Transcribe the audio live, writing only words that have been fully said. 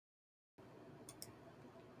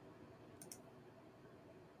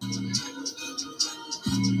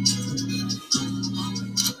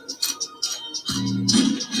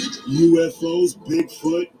UFOs,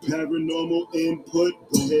 Bigfoot, paranormal input.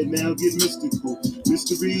 Go ahead now, get mystical.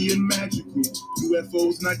 Mystery and magical.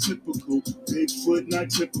 UFOs not typical. Bigfoot not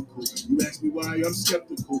typical. You ask me why I'm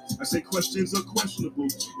skeptical. I say questions are questionable.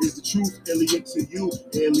 Is the truth alien to you?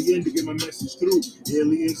 Alien to get my message through.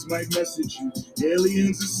 Aliens might message you.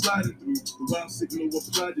 Aliens is sliding through. The wild signal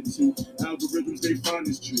applied it to. Algorithms they find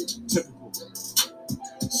is true. Typical.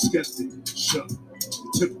 Skeptic. Show.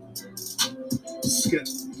 Typical.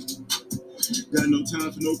 Skeptic. Got no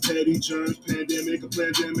time for no petty germs, pandemic, a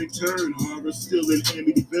pandemic turn. Horror still in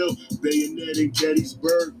Amityville, Bayonet in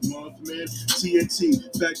Gettysburg, Mothman, TNT,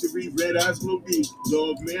 Factory, Red Eyes, Glow Beat,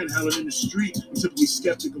 Dog Man howling in the street. I'm typically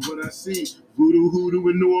skeptic of what I see. Voodoo Hoodoo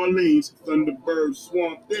in New Orleans, Thunderbird,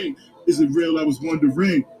 Swamp Thing. Is it real? I was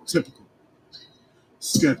wondering. Typical.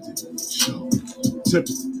 Skeptic. Show.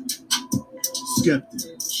 Typical.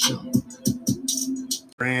 Skeptic. Show.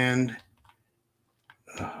 Brand.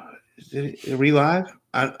 Are we live?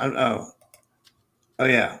 Oh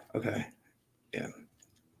yeah. Okay. Yeah.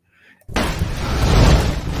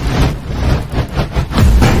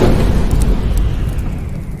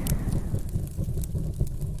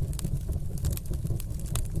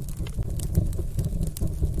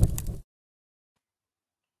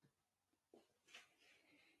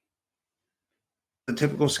 The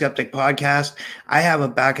Typical Skeptic podcast. I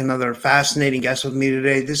have back another fascinating guest with me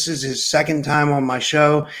today. This is his second time on my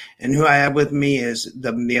show, and who I have with me is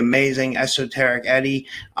the amazing Esoteric Eddie.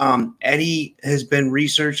 Eddie has been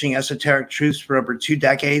researching esoteric truths for over 2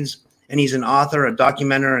 decades, and he's an author, a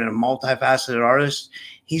documenter, and a multifaceted artist.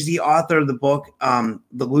 He's the author of the book,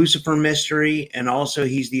 The Lucifer Mystery, and also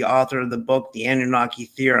he's the author of the book, The Anunnaki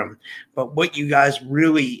Theorem. But what you guys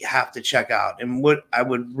really have to check out, and what I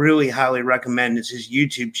would really highly recommend, is his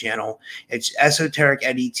YouTube channel. It's Esoteric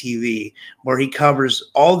Eddie TV, where he covers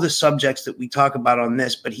all the subjects that we talk about on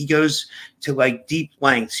this, but he goes to like deep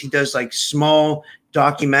lengths. He does like small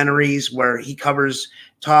documentaries where he covers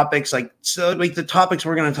topics like the topics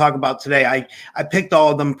we're going to talk about today. I picked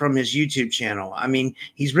all of them from his YouTube channel. I mean,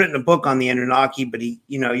 he's written a book on the Anunnaki, but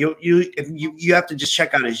you have to just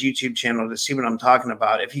check out his YouTube channel to see what I'm talking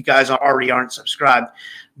about if you guys already aren't subscribed.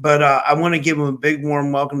 But I want to give him a big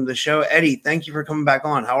warm welcome to the show. Eddie, thank you for coming back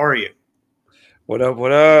on. How are you? What up?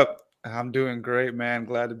 What up? I'm doing great, man.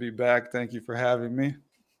 Glad to be back. Thank you for having me.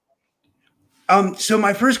 So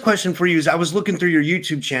my first question for you is, I was looking through your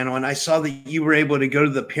YouTube channel and I saw that you were able to go to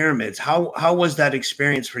the pyramids. How was that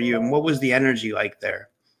experience for you, and what was the energy like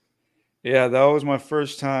there? Yeah, that was my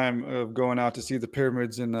first time of going out to see the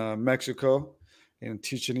pyramids in Mexico, in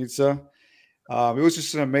Chichen Itza. It was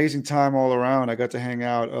just an amazing time all around. I got to hang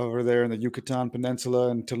out over there in the Yucatan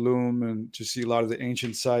Peninsula and Tulum and just see a lot of the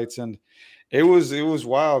ancient sites. And it was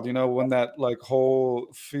wild, when that like whole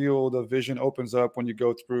field of vision opens up when you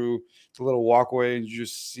go through the little walkway and you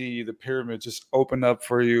just see the pyramid just open up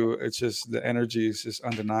for you. It's just, the energy is just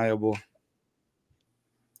undeniable.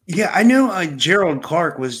 Yeah, I know Gerald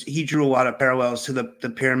Clark he drew a lot of parallels to the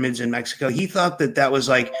pyramids in Mexico. He thought that was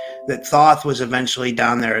like that Thoth was eventually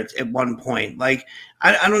down there at one point. Like,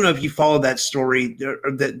 I don't know if you follow that story,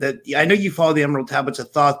 or that I know you follow the Emerald Tablets of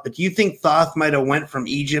Thoth, but do you think Thoth might have went from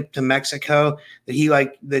Egypt to Mexico? What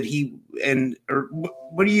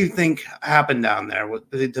do you think happened down there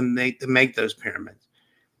to make those pyramids?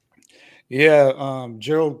 Yeah,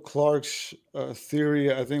 Gerald Clark's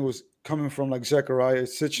theory, I think, was coming from like Zecharia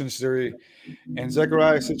Sitchin's theory. And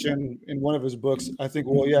Zecharia Sitchin, in one of his books, I think,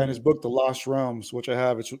 in his book, The Lost Realms, which I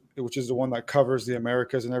have, which is the one that covers the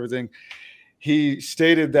Americas and everything, he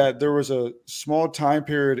stated that there was a small time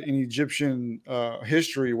period in Egyptian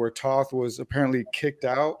history where Thoth was apparently kicked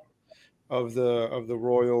out of the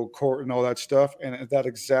royal court and all that stuff. And at that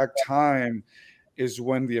exact time is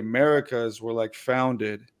when the Americas were like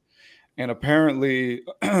founded. And apparently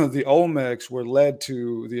the Olmecs were led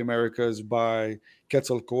to the Americas by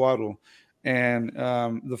Quetzalcoatl. And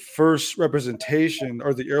the first representation,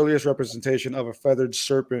 or the earliest representation, of a feathered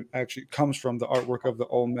serpent actually comes from the artwork of the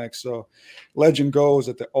Olmecs. So legend goes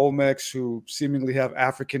that the Olmecs, who seemingly have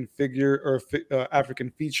African African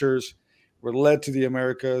features, were led to the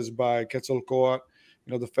Americas by Quetzalcoatl,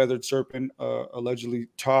 the feathered serpent, allegedly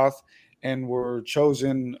Thoth, and were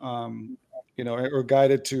chosen or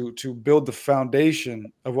guided to build the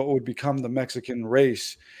foundation of what would become the Mexican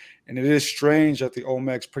race. And it is strange that the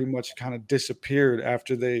Olmecs pretty much kind of disappeared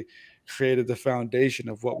after they created the foundation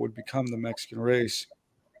of what would become the Mexican race.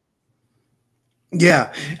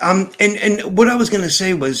 Yeah. And what I was going to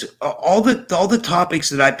say was all the topics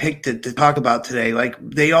that I picked to talk about today, like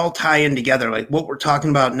they all tie in together. Like what we're talking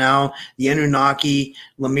about now, the Anunnaki,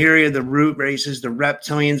 Lemuria, the root races, the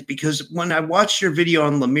reptilians, because when I watched your video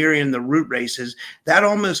on Lemuria and the root races, that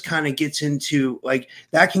almost kind of gets into like,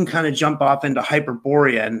 that can kind of jump off into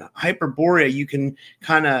Hyperborea, and Hyperborea, you can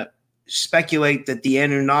kind of speculate that the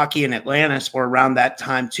Anunnaki and Atlantis were around that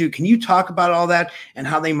time too. Can you talk about all that and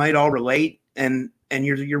how they might all relate? And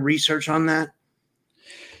your research on that?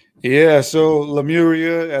 Yeah, so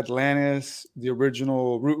Lemuria, Atlantis, the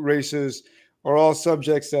original root races are all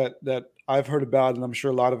subjects that I've heard about, and I'm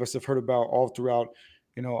sure a lot of us have heard about all throughout,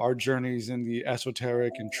 our journeys in the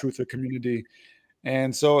esoteric and truther community.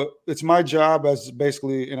 And so it's my job as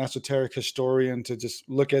basically an esoteric historian to just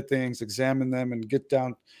look at things, examine them, and get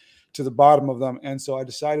down to the bottom of them. And so I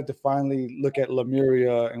decided to finally look at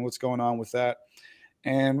Lemuria and what's going on with that.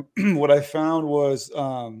 And what I found was,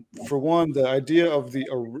 for one, the idea of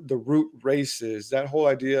the root races. That whole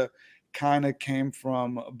idea kind of came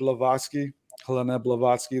from Blavatsky, Helena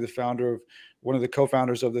Blavatsky, the founder of one of the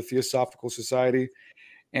co-founders of the Theosophical Society.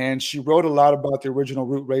 And she wrote a lot about the original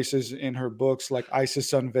root races in her books like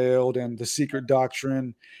Isis Unveiled and The Secret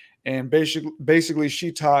Doctrine. And basically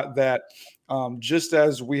she taught that just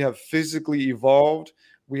as we have physically evolved,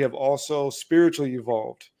 we have also spiritually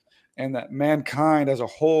evolved, and that mankind as a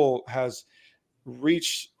whole has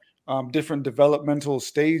reached different developmental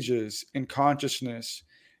stages in consciousness.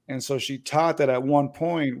 And so she taught that at one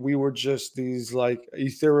point we were just these like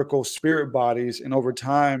etherical spirit bodies, and over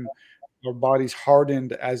time our bodies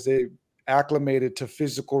hardened as they acclimated to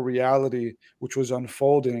physical reality, which was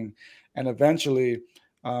unfolding. And eventually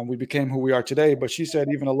we became who we are today. But she said,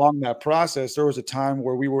 even along that process, there was a time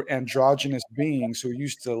where we were androgynous beings who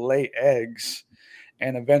used to lay eggs.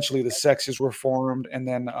 And eventually the sexes were formed. And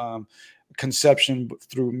then conception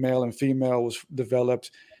through male and female was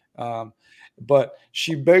developed. But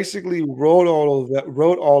she basically wrote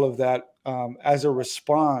all of that as a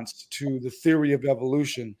response to the theory of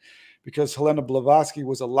evolution, because Helena Blavatsky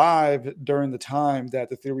was alive during the time that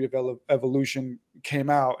the theory of evolution came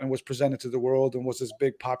out and was presented to the world and was this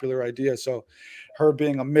big popular idea. So her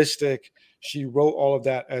being a mystic, she wrote all of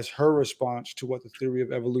that as her response to what the theory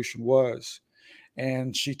of evolution was.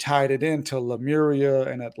 And she tied it into Lemuria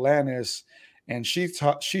and Atlantis. And she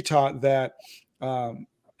taught that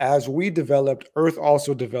as we developed, Earth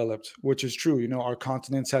also developed, which is true. Our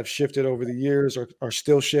continents have shifted over the years, or are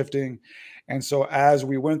still shifting. And so as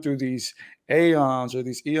we went through these aeons or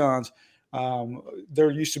these eons,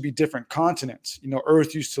 there used to be different continents.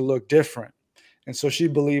 Earth used to look different. And so she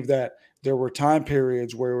believed that there were time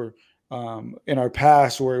periods where in our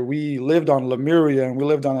past where we lived on Lemuria and we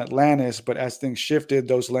lived on Atlantis, but as things shifted,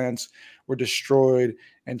 those lands were destroyed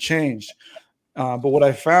and changed. But what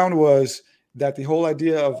I found was that the whole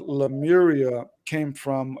idea of Lemuria came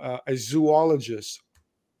from a zoologist,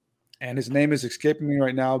 and his name is escaping me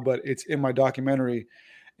right now, but it's in my documentary.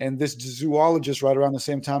 And this zoologist, right around the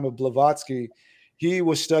same time of Blavatsky, he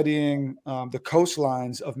was studying the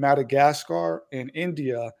coastlines of Madagascar and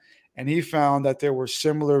India, and he found that there were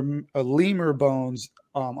similar lemur bones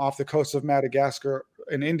off the coast of Madagascar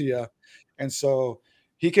in India. And so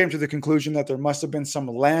he came to the conclusion that there must have been some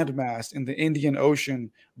landmass in the Indian Ocean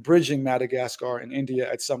bridging Madagascar and India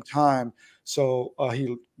at some time. So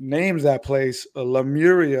he named that place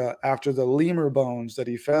Lemuria after the lemur bones that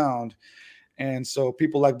he found. And so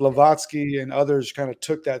people like Blavatsky and others kind of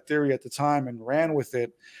took that theory at the time and ran with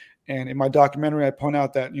it. And in my documentary, I point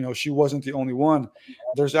out that, she wasn't the only one.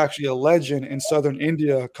 There's actually a legend in southern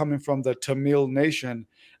India coming from the Tamil nation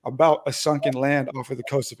about a sunken land off of the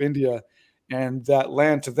coast of India. And that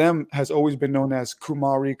land to them has always been known as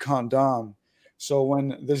Kumari Kandam. So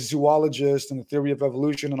when the zoologist and the theory of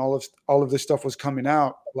evolution and all of this stuff was coming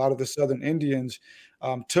out, a lot of the southern Indians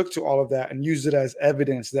took to all of that and used it as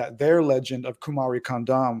evidence that their legend of Kumari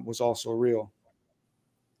Kandam was also real.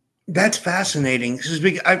 That's fascinating.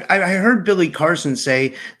 I heard Billy Carson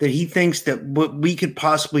say that he thinks that what we could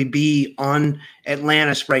possibly be on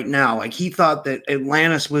Atlantis right now. Like he thought that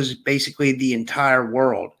Atlantis was basically the entire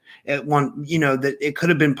world at one, that it could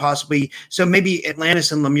have been possibly. So maybe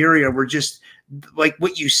Atlantis and Lemuria were just like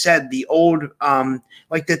what you said, the old,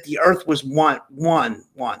 like that the earth was one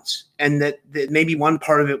once, and that maybe one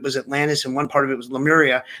part of it was Atlantis and one part of it was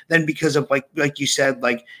Lemuria. Then because of like you said,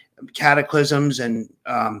 like cataclysms and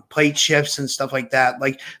plate shifts and stuff like that,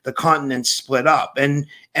 like the continents split up, and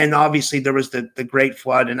obviously there was the Great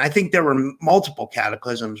Flood, and I think there were multiple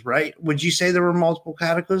cataclysms, right? Would you say there were multiple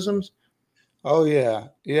cataclysms? Oh yeah.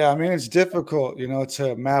 I mean, it's difficult,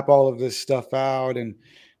 to map all of this stuff out and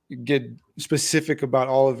get specific about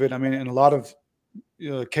all of it. I mean, in a lot of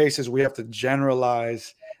cases, we have to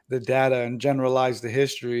generalize the data and generalize the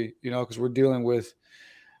history, because we're dealing with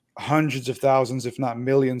hundreds of thousands, if not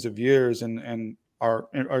millions of years, and our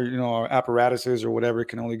apparatuses or whatever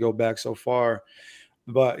can only go back so far.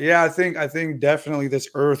 But yeah, I think definitely this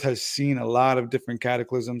Earth has seen a lot of different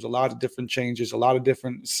cataclysms, a lot of different changes, a lot of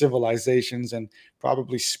different civilizations, and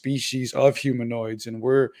probably species of humanoids, and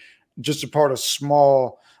we're just a part of a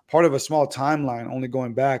small timeline, only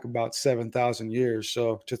going back about 7,000 years.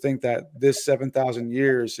 So to think that this 7,000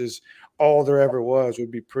 years is all there ever was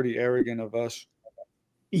would be pretty arrogant of us.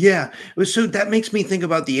 Yeah. So that makes me think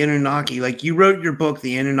about the Anunnaki. Like, you wrote your book,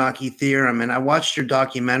 The Anunnaki Theorem, and I watched your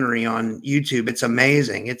documentary on YouTube. It's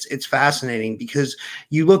amazing. It's fascinating because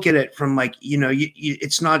you look at it from, like,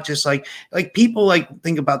 it's not just like people like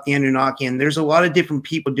think about the Anunnaki, and there's a lot of different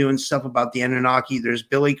people doing stuff about the Anunnaki. There's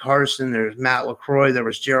Billy Carson, there's Matt LaCroix, there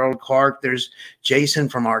was Gerald Clark, there's Jason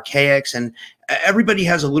from Archaics, and everybody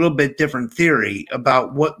has a little bit different theory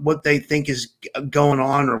about what they think is going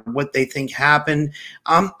on or what they think happened.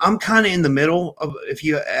 I'm kind of in the middle of, if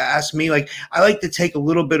you ask me, like, I like to take a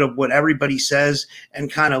little bit of what everybody says and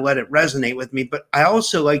kind of let it resonate with me. But I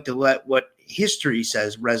also like to let what history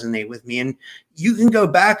says resonate with me. And you can go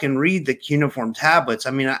back and read the cuneiform tablets.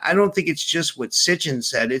 I mean, I don't think it's just what Sitchin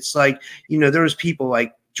said. It's like, there was people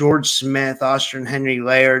like George Smith, Austrian Henry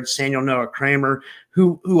Layard, Samuel Noah Kramer,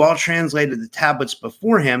 who all translated the tablets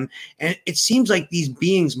before him. And it seems like these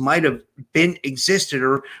beings might have been existed.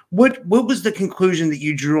 Or what was the conclusion that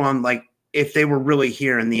you drew on, like, if they were really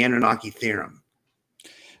here in the Anunnaki theorem?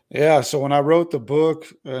 Yeah, so when I wrote the book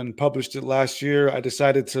and published it last year, I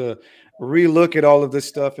decided to relook at all of this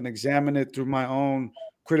stuff and examine it through my own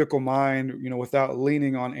critical mind, without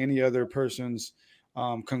leaning on any other person's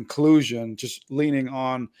conclusion, just leaning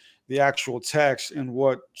on the actual text and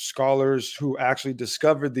what scholars who actually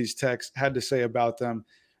discovered these texts had to say about them.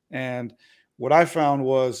 And what I found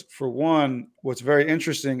was, for one, what's very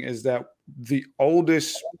interesting is that the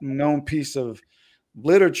oldest known piece of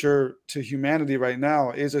literature to humanity right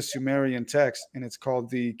now is a Sumerian text, and it's called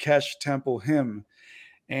the Kesh Temple Hymn.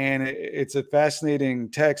 And it's a fascinating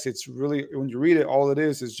text. It's really, when you read it, all it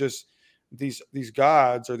is just these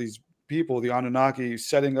gods, or these people, the Anunnaki,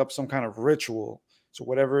 setting up some kind of ritual. So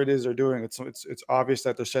whatever it is they're doing, it's obvious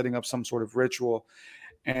that they're setting up some sort of ritual.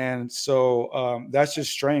 And so that's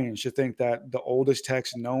just strange to think that the oldest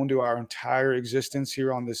text known to our entire existence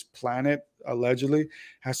here on this planet, allegedly,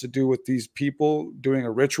 has to do with these people doing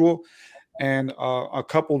a ritual. And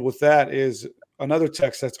coupled with that is another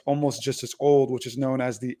text that's almost just as old, which is known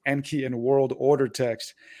as the Enki and World Order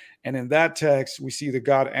text. And in that text, we see the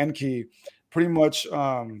god Enki pretty much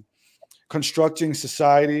constructing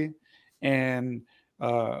society and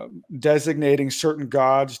designating certain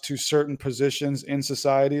gods to certain positions in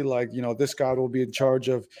society. Like, this god will be in charge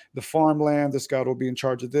of the farmland, this god will be in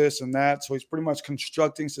charge of this and that. So he's pretty much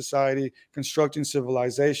constructing society, constructing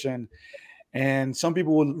civilization. And some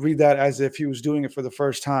people will read that as if he was doing it for the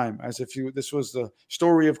first time, as if this was the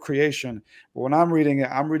story of creation. But when I'm reading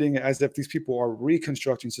it as if these people are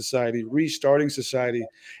reconstructing society, restarting society.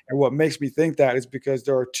 And what makes me think that is because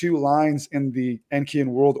there are two lines in the Enki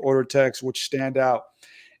and World Order text which stand out.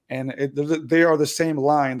 And they are the same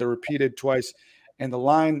line. They're repeated twice. And the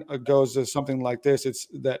line goes to something like this. It's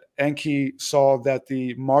that Enki saw that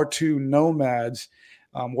the Martu nomads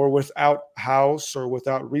were without house or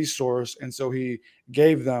without resource. And so he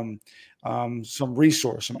gave them some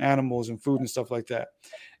resource, some animals and food and stuff like that.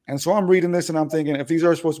 And so I'm reading this and I'm thinking, if these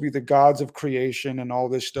are supposed to be the gods of creation and all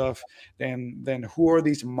this stuff, then who are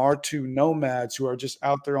these Martu nomads who are just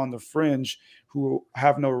out there on the fringe, who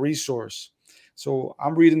have no resource? So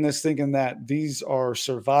I'm reading this thinking that these are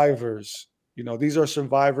survivors. These are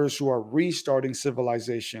survivors who are restarting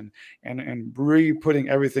civilization and re-putting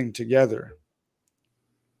everything together.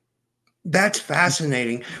 That's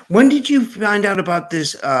fascinating. When did you find out about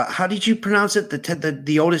this? How did you pronounce it?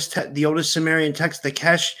 The oldest Sumerian text, the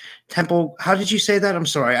Kesh Temple. How did you say that? I'm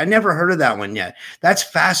sorry, I never heard of that one yet. That's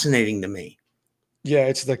fascinating to me. Yeah,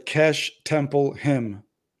 it's the Kesh Temple Hymn.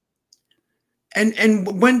 And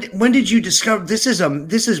when did you discover this?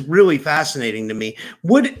 This is really fascinating to me.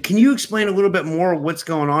 Can you explain a little bit more of what's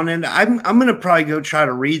going on? And I'm gonna probably go try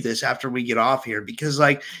to read this after we get off here, because,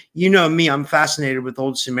 like, me, I'm fascinated with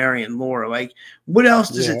old Sumerian lore. Like, what else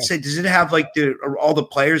does it say? Does it have like all the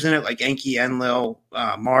players in it, like Enki, Enlil,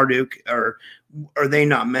 Marduk, or are they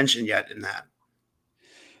not mentioned yet in that?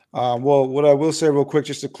 Well, what I will say real quick,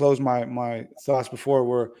 just to close my thoughts before,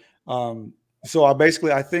 were so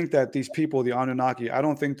I think that these people, the Anunnaki, I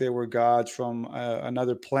don't think they were gods from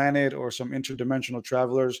another planet or some interdimensional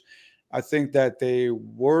travelers. I think that they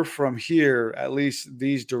were from here, at least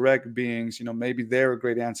these direct beings. Maybe their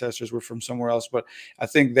great ancestors were from somewhere else, but I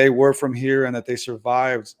think they were from here, and that they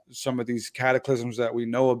survived some of these cataclysms that we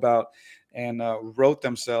know about, and wrote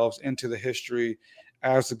themselves into the history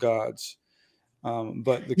as the gods.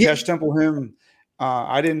 But the Yeah. Kesh Temple hymn,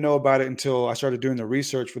 I didn't know about it until I started doing the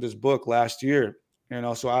research for this book last year.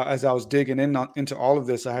 So as I was digging into all of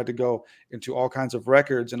this, I had to go into all kinds of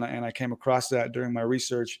records, and I came across that during my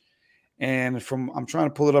research. And I'm trying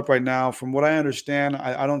to pull it up right now. From what I understand,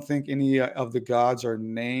 I don't think any of the gods are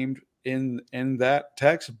named in that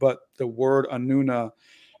text, but the word Anuna,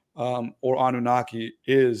 or Anunnaki,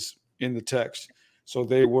 is in the text. So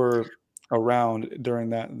they were around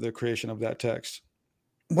during the creation of that text.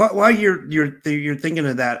 While you're thinking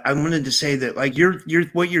of that, I wanted to say that like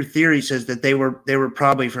what your theory says, that they were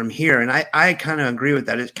probably from here, and I kind of agree with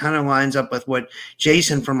that. It kind of lines up with what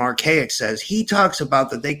Jason from Archaic says. He talks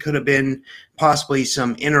about that they could have been possibly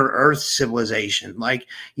some inner Earth civilization, like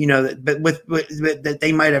but that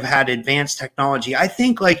they might have had advanced technology. I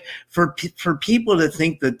think like for people to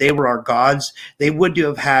think that they were our gods, they would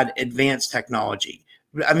have had advanced technology.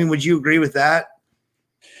 I mean, would you agree with that?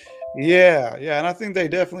 Yeah, and I think they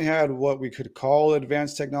definitely had what we could call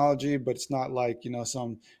advanced technology, but it's not like,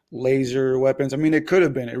 some laser weapons. I mean, it could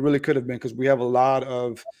have been. It really could have been, because we have a lot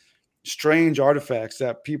of strange artifacts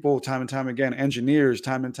that people time and time again, engineers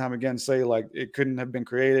time and time again, say like it couldn't have been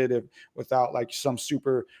created without like some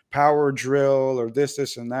super power drill or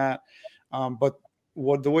this and that. But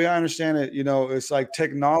the way I understand it, it's like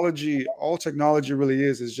technology. All technology really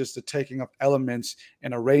is just the taking of elements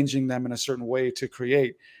and arranging them in a certain way to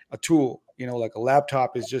create a tool. Like a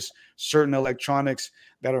laptop is just certain electronics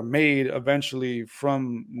that are made eventually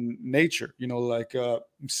from nature. Like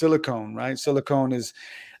silicone, right? Silicone is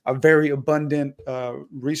a very abundant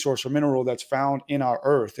resource or mineral that's found in our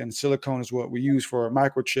earth, and silicone is what we use for our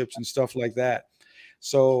microchips and stuff like that.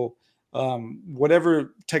 So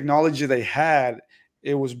whatever technology they had,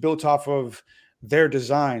 it was built off of their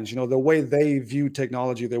designs, the way they viewed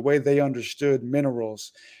technology, the way they understood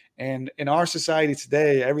minerals. And in our society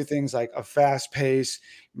today, everything's like a fast pace,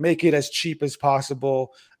 make it as cheap as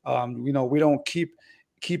possible. We don't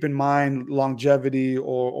keep in mind longevity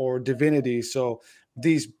or divinity. So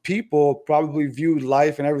these people probably viewed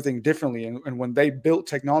life and everything differently. And when they built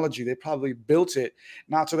technology, they probably built it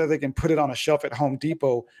not so that they can put it on a shelf at Home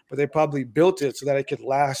Depot, but they probably built it so that it could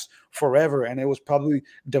last forever. And it was probably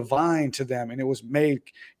divine to them, and it was made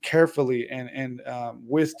carefully and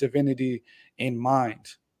with divinity in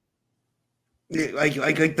mind.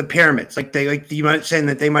 Like the pyramids, like you might saying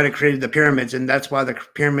that they might have created the pyramids, and that's why the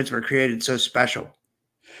pyramids were created so special.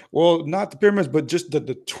 Well, not the pyramids, but just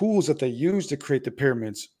the tools that they use to create the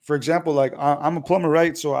pyramids. For example, like I'm a plumber,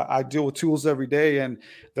 right? So I deal with tools every day, and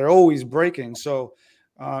they're always breaking. So,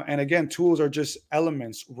 and again, tools are just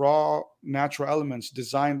elements, raw, natural elements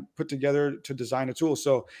put together to design a tool.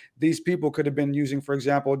 So these people could have been using, for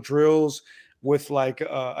example, drills with like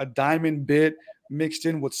a diamond bit mixed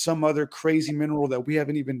in with some other crazy mineral that we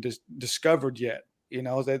haven't even discovered yet.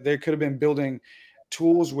 That they could have been building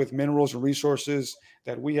tools with minerals and resources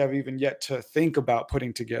that we have even yet to think about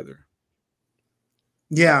putting together.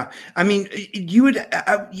 Yeah, I mean, you would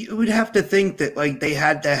have to think that like they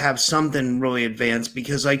had to have something really advanced,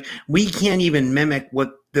 because like we can't even mimic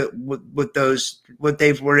what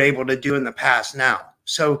they were able to do in the past now.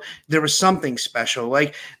 So there was something special.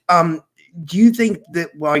 Like, do you think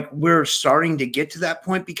that like we're starting to get to that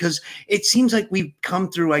point? Because it seems like we've come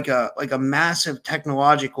through like a massive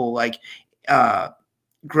technological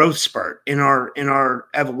growth spurt in our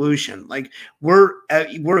evolution. Like we're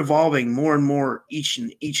evolving more and more each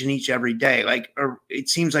every day. Like, or it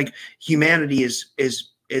seems like humanity is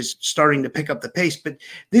starting to pick up the pace. But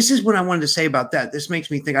this is what I wanted to say about that. This makes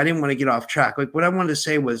me think, I didn't want to get off track. Like what I wanted to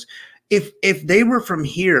say was, if they were from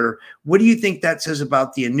here, what do you think that says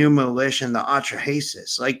about the Enuma and the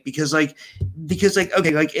Atrahasis? Because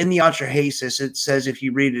okay, like in the Atrahasis, it says, if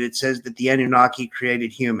you read it, it says that the Anunnaki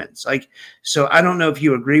created humans. Like, so I don't know if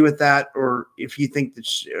you agree with that, or if you think that.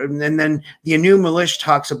 And then the Enuma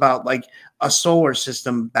talks about like a solar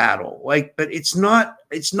system battle. Like, but it's not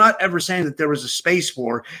ever saying that there was a space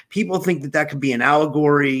war. People think that could be an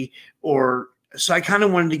allegory, or so. I kind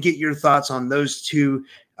of wanted to get your thoughts on those two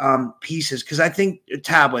pieces, because I think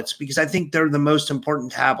tablets, because I think they're the most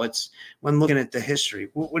important tablets when looking at the history.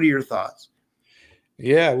 What are your thoughts?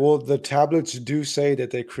 Yeah, well, the tablets do say that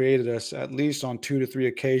they created us at least on 2 to 3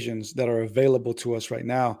 occasions that are available to us right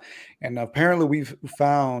now. And apparently we've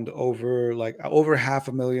found over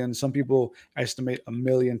 500,000, some people estimate 1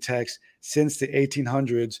 million texts since the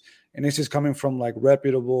 1800s And this is coming from like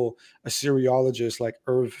reputable Assyriologists like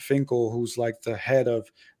Irv Finkel, who's like the head of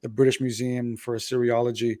the British Museum for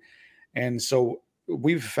Assyriology. And so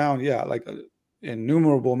we've found, yeah, like an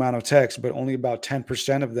innumerable amount of texts, but only about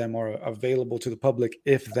 10% of them are available to the public,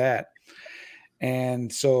 if that.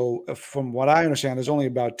 And so, from what I understand, there's only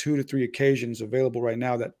about 2 to 3 occasions available right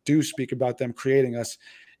now that do speak about them creating us.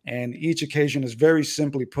 And each occasion is very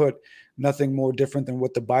simply put, nothing more different than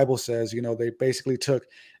what the Bible says. You know, they basically took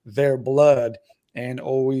their blood and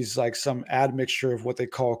always like some admixture of what they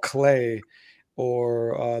call clay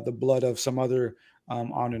or the blood of some other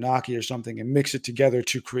Anunnaki or something and mix it together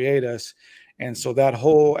to create us. And so that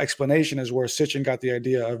whole explanation is where Sitchin got the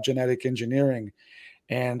idea of genetic engineering.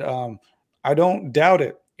 And I don't doubt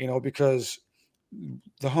it, you know, because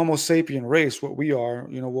the Homo sapien race, what we are,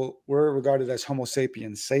 you know, we're regarded as Homo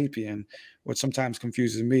sapien sapien, which sometimes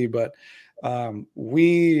confuses me, but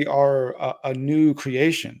we are a new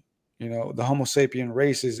creation. You know, the Homo sapien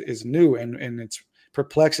race is new, and it's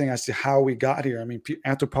perplexing as to how we got here. I mean,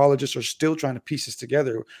 anthropologists are still trying to piece this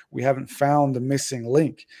together. We haven't found the missing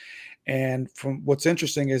link. And from what's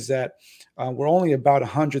interesting is that we're only about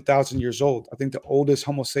 100,000 years old. I think the oldest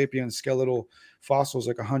Homo sapien skeletal fossil is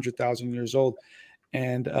like 100,000 years old.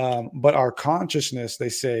 And but our consciousness, they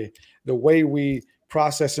say, the way we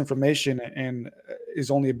process information and is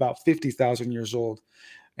only about 50,000 years old.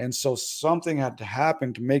 And so something had to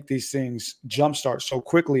happen to make these things jumpstart so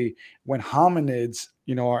quickly when hominids,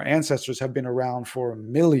 you know, our ancestors have been around for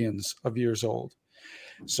millions of years old.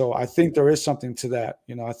 So I think there is something to that.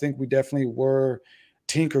 You know, I think we definitely were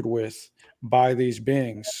tinkered with by these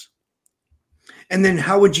beings. And then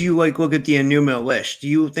how would you like look at the Enuma Elish? Do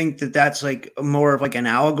you think that that's like more of like an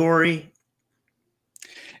allegory?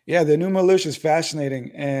 Yeah, the Enuma Elish is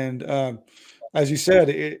fascinating. And as you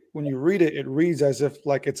said, when you read it, it reads as if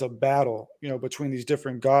like it's a battle, you know, between these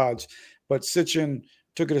different gods. But Sitchin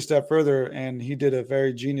took it a step further, and he did a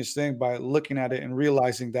very genius thing by looking at it and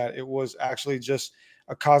realizing that it was actually just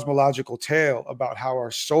a cosmological tale about how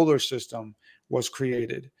our solar system was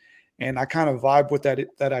created. And I kind of vibe with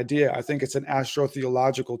that idea. I think it's an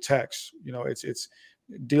astrotheological text. You know, it's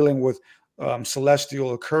dealing with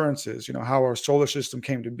celestial occurrences. You know, how our solar system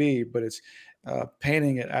came to be, but it's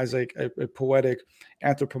painting it as a poetic,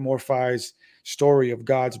 anthropomorphized story of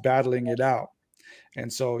God's battling it out.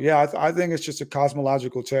 And so, yeah, I think it's just a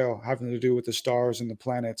cosmological tale having to do with the stars and the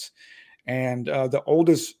planets. And the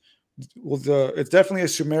oldest, it's definitely a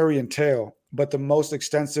Sumerian tale, but the most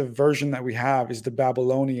extensive version that we have is the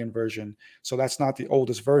Babylonian version. So that's not the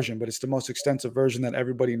oldest version, but it's the most extensive version that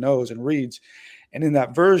everybody knows and reads. And in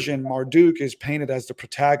that version, Marduk is painted as the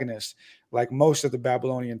protagonist, like most of the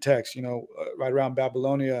Babylonian texts. You know, right around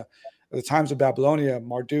Babylonia, at the times of Babylonia,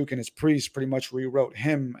 Marduk and his priests pretty much rewrote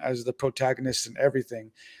him as the protagonist in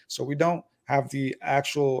everything. So we don't have the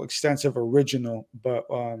actual extensive original, but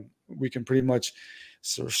we can pretty much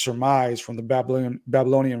surmise from the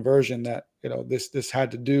Babylonian version that, you know, this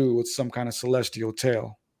had to do with some kind of celestial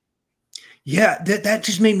tale. Yeah, that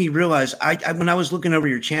just made me realize I when I was looking over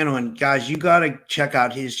your channel, and guys, you got to check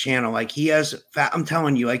out his channel. Like he has, I'm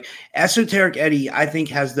telling you, like Esoteric Eddie, I think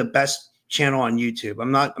has the best channel on YouTube. I'm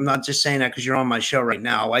not just saying that because you're on my show right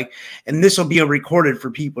now. Like, and this will be recorded for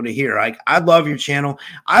people to hear. Like, I love your channel.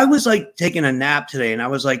 I was like taking a nap today, and I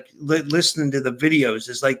was like listening to the videos.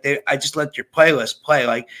 It's like I just let your playlist play.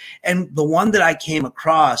 Like, and the one that I came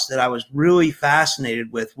across that I was really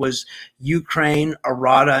fascinated with was Ukraine,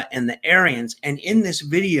 Arata, and the Aryans. And in this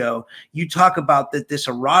video, you talk about that this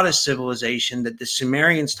Arata civilization that the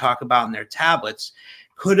Sumerians talk about in their tablets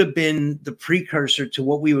could have been the precursor to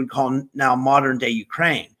what we would call now modern day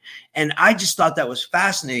Ukraine. And I just thought that was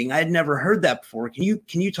fascinating. I had never heard that before. Can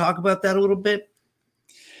you talk about that a little bit?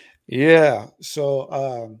 Yeah.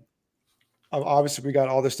 So obviously we got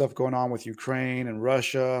all this stuff going on with Ukraine and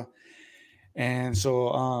Russia. And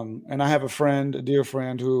so and I have a dear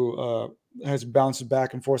friend who has bounced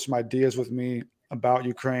back and forth some ideas with me about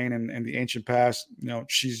Ukraine and the ancient past. You know,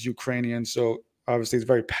 she's Ukrainian, so obviously it's a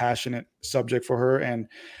very passionate subject for her. And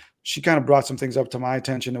she kind of brought some things up to my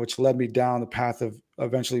attention, which led me down the path of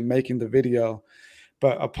eventually making the video.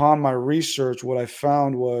 But upon my research, what I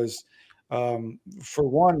found was, for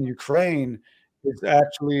one, Ukraine is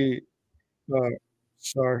actually,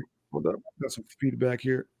 sorry, hold up, got some feedback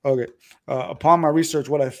here. Okay. Upon my research,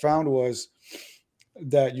 what I found was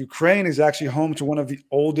that Ukraine is actually home to one of the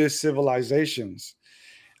oldest civilizations,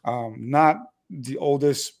 not the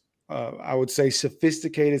oldest, I would say,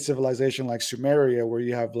 sophisticated civilization like Sumeria, where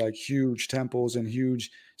you have like huge temples and huge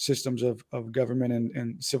systems of government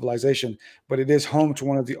and civilization, but it is home to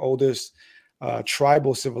one of the oldest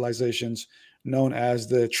tribal civilizations, known as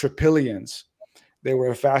the Tripilians. They were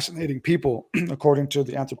a fascinating people, according to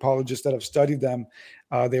the anthropologists that have studied them.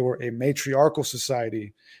 They were a matriarchal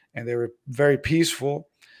society, and they were very peaceful.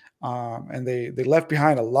 And they left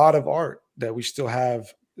behind a lot of art that we still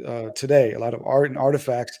have today, a lot of art and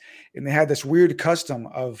artifacts. And they had this weird custom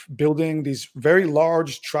of building these very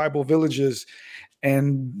large tribal villages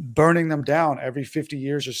and burning them down every 50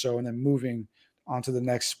 years or so, and then moving on to the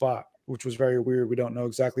next spot, which was very weird. We don't know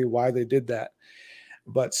exactly why they did that.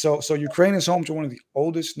 But so Ukraine is home to one of the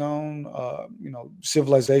oldest known,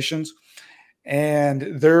 civilizations. And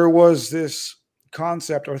there was this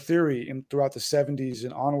concept or theory throughout the 70s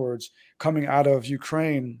and onwards coming out of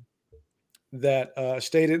Ukraine that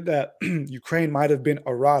stated that Ukraine might have been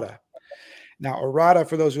Arata. Now, Arata,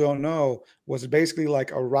 for those who don't know, was basically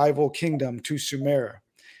like a rival kingdom to Sumer.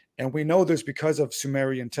 And we know this because of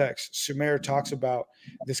Sumerian texts. Sumer talks about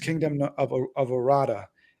this kingdom of Arata,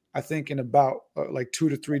 I think in about like 2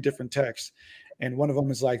 to 3 different texts. And one of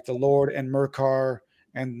them is like the Lord and Merkar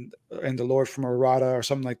and the Lord from Arata or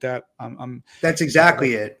something like that. That's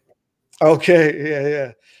exactly it. Okay.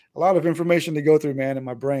 Yeah. A lot of information to go through, man, in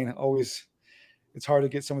my brain. Always, it's hard to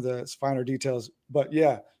get some of the finer details. But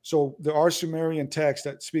yeah, so there are Sumerian texts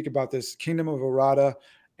that speak about this kingdom of Arata.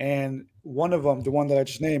 And one of them, the one that I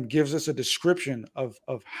just named, gives us a description of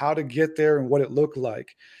how to get there and what it looked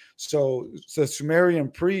like. So the Sumerian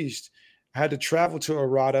priest had to travel to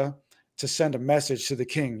Arata to send a message to the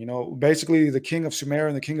king. You know, basically the king of Sumer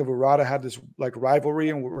and the king of Arata had this like rivalry,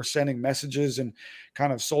 and were sending messages and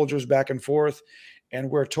kind of soldiers back and forth. And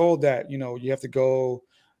we're told that, you know, you have to go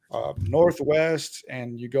northwest,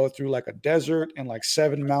 and you go through like a desert and like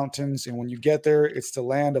 7 mountains. And when you get there, it's the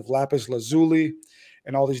land of lapis lazuli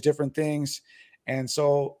and all these different things. And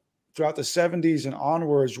so throughout the 70s and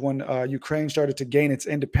onwards, when Ukraine started to gain its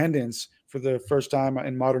independence for the first time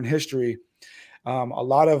in modern history, a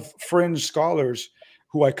lot of fringe scholars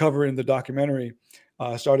who I cover in the documentary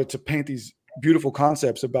started to paint these beautiful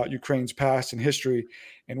concepts about Ukraine's past and history.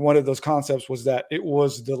 And one of those concepts was that it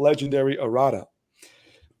was the legendary Arata.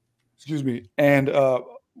 Excuse me. And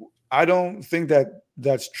I don't think that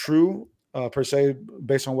that's true per se,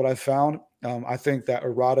 based on what I found. I think that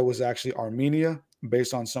Arata was actually Armenia,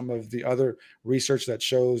 based on some of the other research that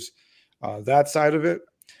shows that side of it.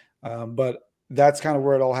 But that's kind of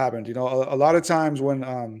where it all happened. You know, a lot of times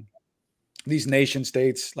when these nation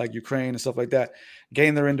states like Ukraine and stuff like that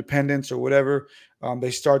gain their independence or whatever, they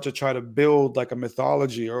start to try to build like a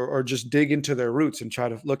mythology, or just dig into their roots and try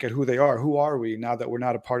to look at who they are. Who are we now that we're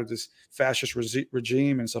not a part of this fascist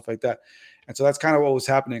regime and stuff like that? And so that's kind of what was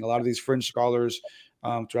happening. A lot of these fringe scholars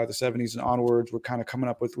throughout the 70s and onwards were kind of coming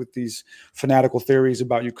up with these fanatical theories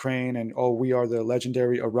about Ukraine, and, oh, we are the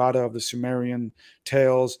legendary Arata of the Sumerian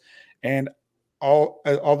tales. And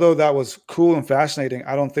although that was cool and fascinating,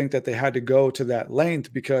 I don't think that they had to go to that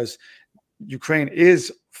length, because Ukraine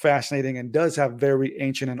is fascinating and does have very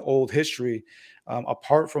ancient and old history,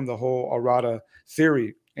 apart from the whole Arata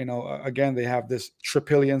theory. You know, again, they have this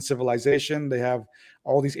Tripilian civilization. They have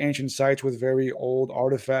all these ancient sites with very old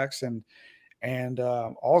artifacts, and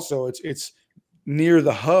also it's near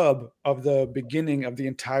the hub of the beginning of the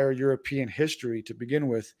entire European history to begin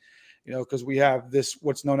with. You know, because we have this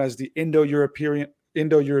what's known as the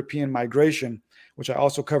Indo-European migration, which I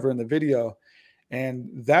also cover in the video. And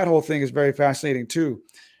that whole thing is very fascinating too.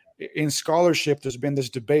 In scholarship, there's been this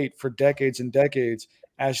debate for decades and decades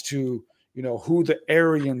as to, you know, who the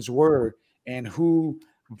Aryans were and who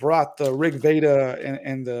brought the Rig Veda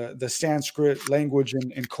and the Sanskrit language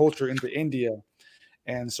and culture into India.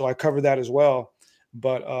 And so I cover that as well.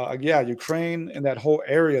 But yeah, Ukraine and that whole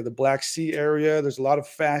area, the Black Sea area, there's a lot of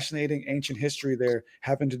fascinating ancient history there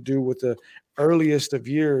having to do with the earliest of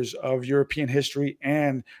years of European history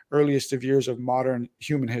and earliest of years of modern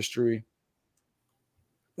human history.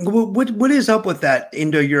 What is up with that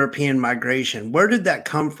Indo-European migration? Where did that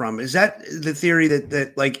come from? Is that the theory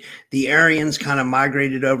that like the Aryans kind of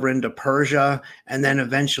migrated over into Persia, and then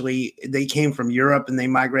eventually they came from Europe and they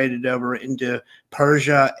migrated over into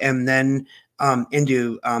Persia, and then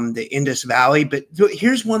into the Indus Valley? But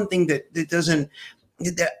here's one thing that doesn't,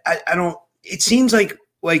 that I don't, it seems like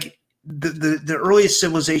the earliest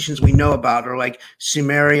civilizations we know about are like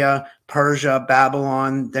Sumeria, Persia,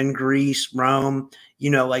 Babylon, then Greece, Rome, you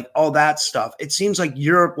know, like all that stuff. It seems like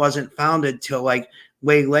Europe wasn't founded till like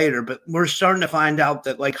way later, but we're starting to find out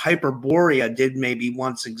that like Hyperborea did maybe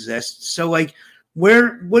once exist. So like,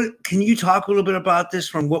 what can you talk a little bit about this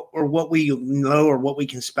from what we know or what we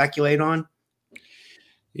can speculate on?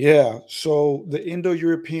 Yeah, so the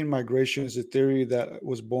Indo-European migration is a theory that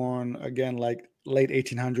was born again like late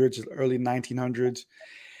 1800s, early 1900s.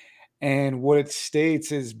 And what it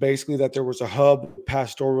states is basically that there was a hub of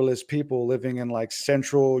pastoralist people living in like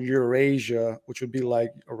central Eurasia, which would be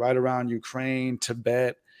like right around Ukraine,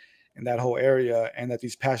 Tibet, and that whole area. And that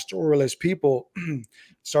these pastoralist people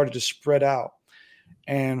started to spread out.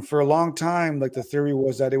 And for a long time, like the theory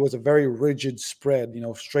was that it was a very rigid spread,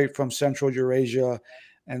 straight from Central Eurasia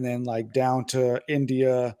and then like down to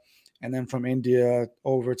India, and then from India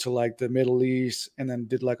over to like the Middle East, and then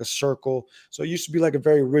did like a circle. So it used to be like a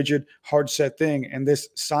very rigid, hard set thing. And this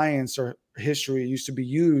science or history used to be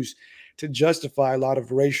used to justify a lot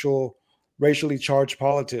of racially charged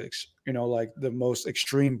politics. Like the most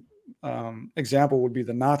extreme example would be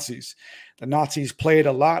the Nazis. The Nazis played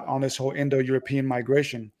a lot on this whole Indo-European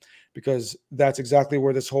migration, because that's exactly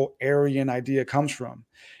where this whole Aryan idea comes from.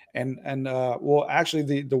 And well,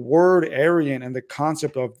 actually, the word Aryan and the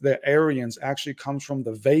concept of the Aryans actually comes from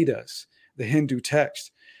the Vedas, the Hindu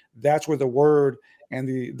text. That's where the word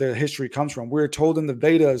and the history comes from. We're told in the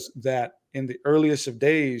Vedas that in the earliest of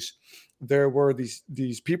days, there were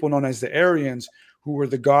these people known as the Aryans, who were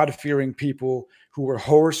the God-fearing people, who were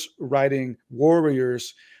horse-riding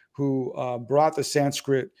warriors, who brought the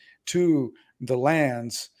Sanskrit to the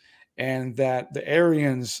lands, and that the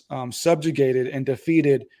Aryans subjugated and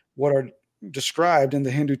defeated what are described in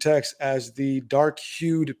the Hindu text as the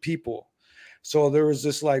dark-hued people. So there was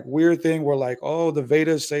this like weird thing where like, oh, the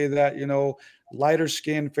Vedas say that, lighter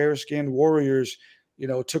skinned, fair skinned warriors,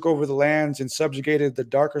 took over the lands and subjugated the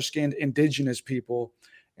darker skinned indigenous people.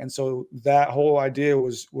 And so that whole idea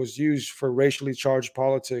was used for racially charged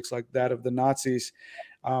politics like that of the Nazis.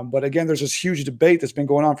 But again, there's this huge debate that's been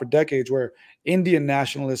going on for decades where Indian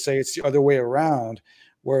nationalists say it's the other way around,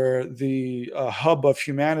 where the hub of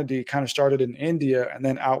humanity kind of started in India and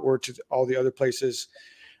then outward to all the other places.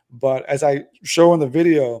 But as I show in the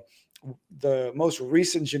video, the most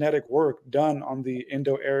recent genetic work done on the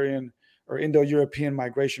Indo-Aryan or Indo-European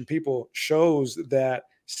migration people shows that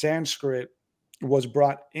Sanskrit was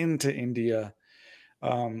brought into India.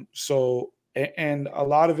 And a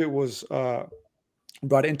lot of it was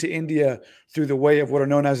brought into India through the way of what are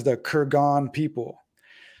known as the Kurgan people.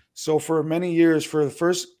 So for many years, for the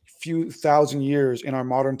first few thousand years in our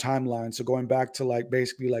modern timeline, so going back to like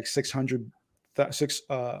basically like 6,000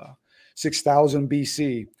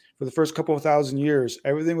 BC, for the first couple of thousand years,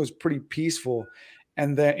 everything was pretty peaceful.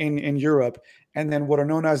 And then in Europe, and then what are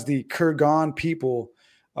known as the Kurgan people,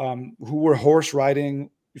 who were horse riding,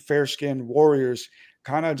 fair skinned warriors,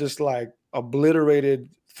 kind of just like obliterated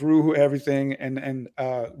through everything. And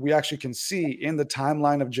we actually can see in the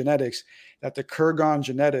timeline of genetics that the Kurgan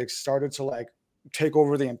genetics started to like take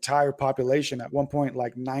over the entire population. At one point,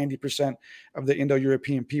 like 90% of the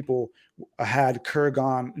Indo-European people had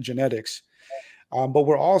Kurgan genetics. But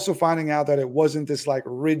we're also finding out that it wasn't this like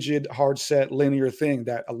rigid, hard set, linear thing,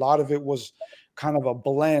 that a lot of it was kind of a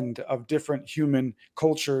blend of different human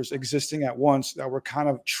cultures existing at once that were kind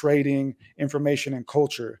of trading information and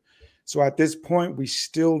culture. So at this point, we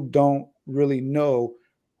still don't really know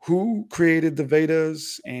who created the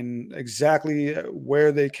Vedas and exactly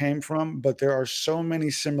where they came from, but there are so many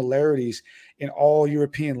similarities in all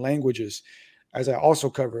European languages, as I also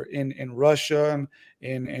cover in Russian,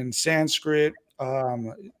 in Sanskrit,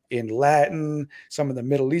 in Latin, some of the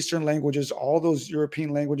Middle Eastern languages. All those European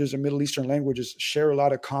languages and Middle Eastern languages share a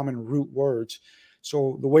lot of common root words.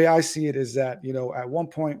 So the way I see it is that, at one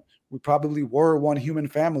point we probably were one human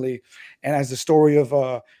family, and as the story of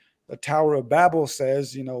the Tower of Babel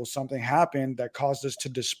says, something happened that caused us to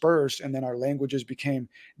disperse, and then our languages became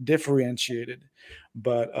differentiated.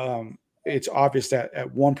 But it's obvious that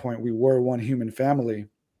at one point we were one human family.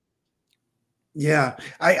 Yeah,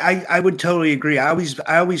 I would totally agree. I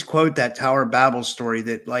always quote that Tower of Babel story,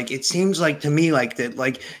 that like it seems like to me like that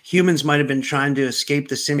like humans might have been trying to escape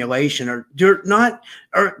the simulation, or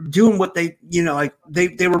doing what they like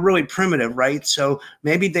they were really primitive, right? So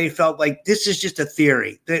maybe they felt like this is just a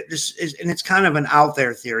theory, that this is, and it's kind of an out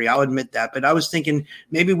there theory, I'll admit that, but I was thinking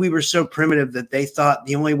maybe we were so primitive that they thought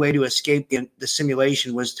the only way to escape the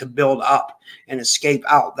simulation was to build up and escape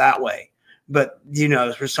out that way. But,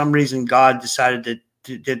 for some reason, God decided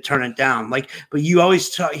to turn it down. But you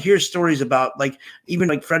always hear stories about, even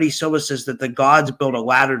like Freddie Silva says that the gods built a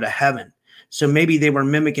ladder to heaven. So maybe they were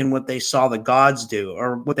mimicking what they saw the gods do,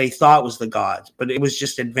 or what they thought was the gods, but it was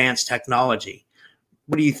just advanced technology.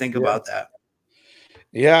 What do you think about that?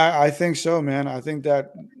 Yeah, I think so, man. I think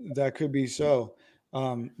that could be so.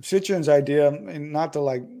 Sitchin's idea, and not to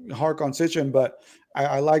like hark on Sitchin, but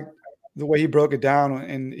I like the way he broke it down,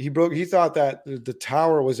 and he thought that the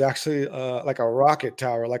tower was actually like a rocket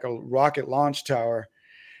tower, like a rocket launch tower,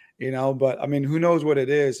 But I mean, who knows what it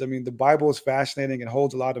is? I mean, the Bible is fascinating. It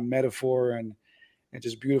holds a lot of metaphor and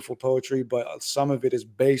just beautiful poetry, but some of it is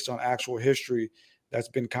based on actual history that's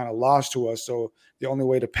been kind of lost to us. So the only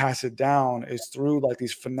way to pass it down is through like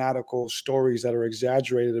these fanatical stories that are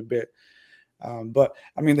exaggerated a bit. But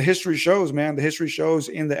I mean, the history shows, man, the history shows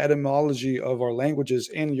in the etymology of our languages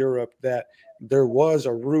in Europe that there was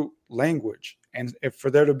a root language. And if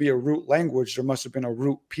for there to be a root language, there must have been a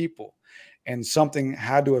root people. And something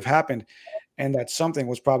had to have happened. And that something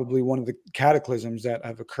was probably one of the cataclysms that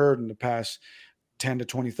have occurred in the past 10 to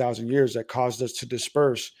 20,000 years that caused us to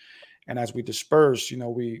disperse. And as we dispersed,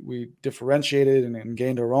 we differentiated and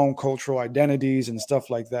gained our own cultural identities and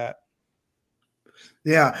stuff like that.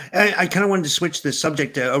 Yeah, I kind of wanted to switch the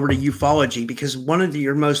subject over to ufology because one of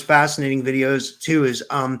your most fascinating videos too is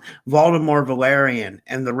Valdemar Valerian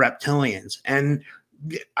and the Reptilians, and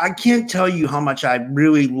I can't tell you how much I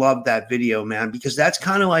really love that video, man, because that's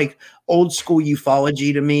kind of like old school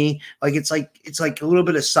ufology to me. Like it's like a little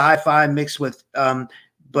bit of sci-fi mixed with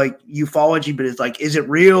like ufology, but it's like, is it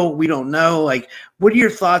real? We don't know. Like, what are your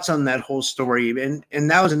thoughts on that whole story? And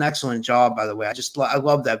that was an excellent job, by the way. I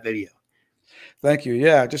love that video. Thank you.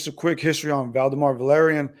 Yeah, just a quick history on Valdemar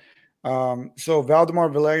Valerian. So Valdemar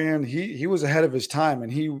Valerian, he was ahead of his time,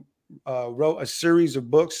 and he wrote a series of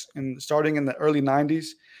books starting in the early 90s,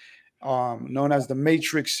 known as the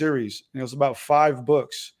Matrix series. And it was about 5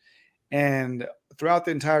 books. And throughout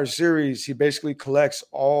the entire series, he basically collects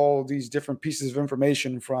all these different pieces of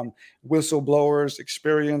information from whistleblowers,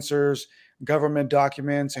 experiencers, government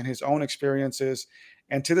documents, and his own experiences.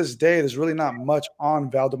 And to this day, there's really not much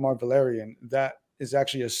on Valdemar Valerian. That is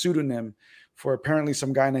actually a pseudonym for apparently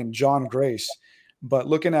some guy named John Grace. But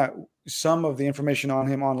looking at some of the information on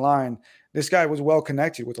him online, this guy was well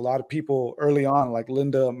connected with a lot of people early on, like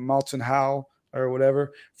Linda Moulton Howe or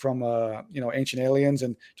whatever from, Ancient Aliens,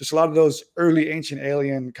 and just a lot of those early Ancient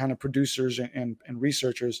Alien kind of producers and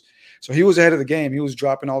researchers. So he was ahead of the game. He was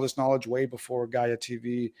dropping all this knowledge way before Gaia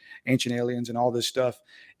TV, Ancient Aliens, and all this stuff.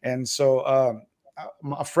 And so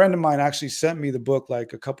a friend of mine actually sent me the book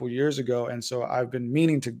like a couple years ago. And so I've been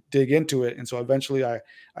meaning to dig into it. And so eventually I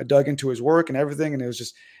dug into his work and everything. And it was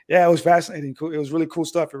just, it was fascinating. Cool. It was really cool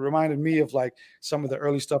stuff. It reminded me of like some of the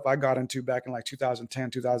early stuff I got into back in like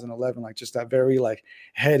 2010, 2011, like just that very like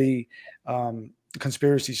heady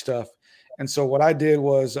conspiracy stuff. And so what I did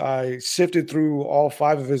was I sifted through all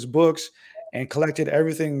 5 of his books and collected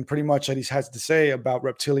everything pretty much that he has to say about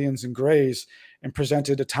reptilians and grays and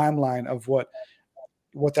presented a timeline of what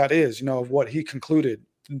that is, of what he concluded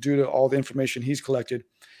due to all the information he's collected.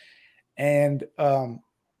 And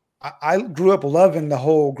I grew up loving the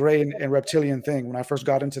whole gray and reptilian thing. When I first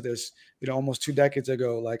got into this, almost 2 decades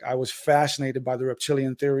ago, like I was fascinated by the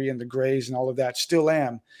reptilian theory and the grays and all of that. Still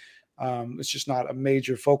am. It's just not a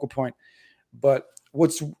major focal point. But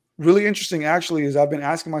what's really interesting actually is I've been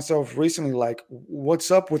asking myself recently, like,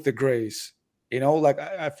 what's up with the grays? Like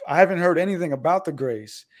I haven't heard anything about the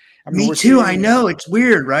grays. I mean, Me too. I know it's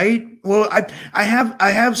weird, right? Well, I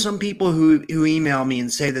have some people who email me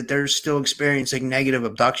and say that they're still experiencing negative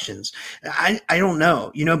abductions. I don't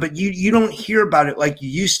know, but you don't hear about it like you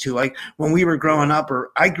used to, like when we were growing up,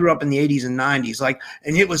 or I grew up in the 80s and 90s, like,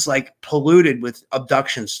 and it was like polluted with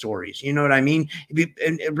abduction stories. You know what I mean?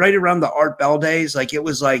 And right around the Art Bell days, like it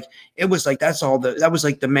was like that was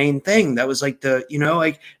like the main thing. That was like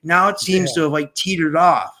like now it seems to have like teetered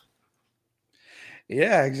off.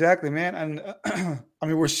 Yeah, exactly, man. And I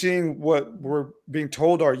mean, we're seeing what we're being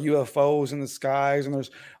told are UFOs in the skies, and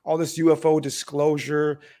there's all this UFO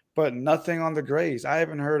disclosure, but nothing on the grays. I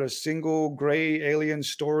haven't heard a single gray alien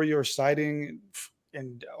story or sighting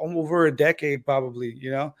in over a decade, probably,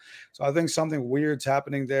 So I think something weird's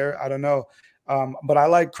happening there. I don't know. But I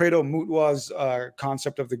like Credo Mutwa's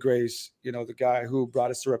concept of the grays, the guy who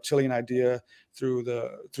brought us the reptilian idea through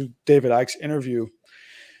David Icke's interview.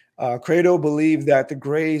 Credo believed that the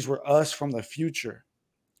grays were us from the future,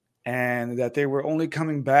 and that they were only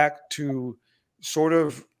coming back to sort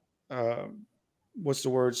of,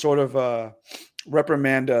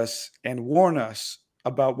 reprimand us and warn us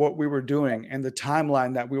about what we were doing and the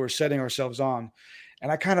timeline that we were setting ourselves on.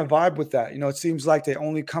 And I kind of vibe with that. It seems like they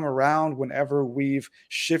only come around whenever we've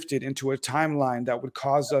shifted into a timeline that would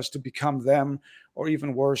cause us to become them, or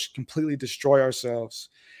even worse, completely destroy ourselves.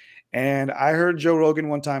 And I heard Joe Rogan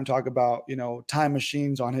one time talk about, time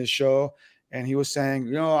machines on his show. And he was saying,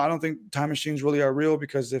 I don't think time machines really are real,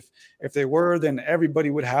 because if they were, then everybody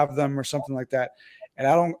would have them or something like that. And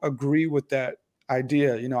I don't agree with that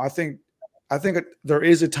idea. I I think there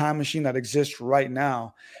is a time machine that exists right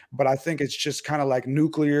now, but I think it's just kind of like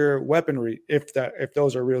nuclear weaponry, if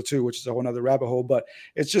those are real too, which is a whole nother rabbit hole. But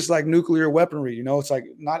it's just like nuclear weaponry, it's like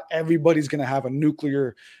not everybody's gonna have a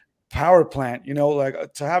nuclear power plant,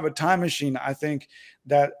 like to have a time machine. I think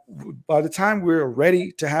that by the time we're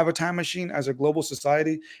ready to have a time machine as a global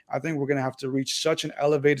society, I think we're going to have to reach such an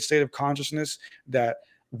elevated state of consciousness that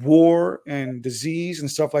war and disease and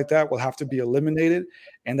stuff like that will have to be eliminated,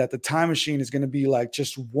 and that the time machine is going to be like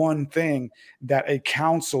just one thing that a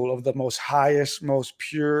council of the most highest, most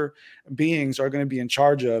pure beings are going to be in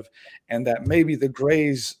charge of, and that maybe the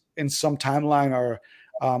grays in some timeline are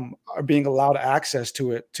being allowed access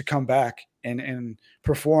to it to come back and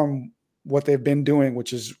perform what they've been doing,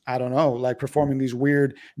 which is, I don't know, like performing these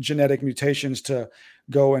weird genetic mutations to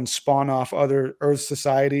go and spawn off other Earth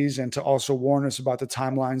societies, and to also warn us about the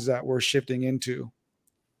timelines that we're shifting into.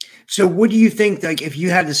 So what do you think, like, if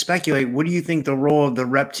you had to speculate, what do you think the role of the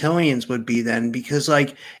reptilians would be then? Because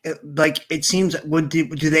it seems,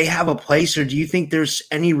 do they have a place, or do you think there's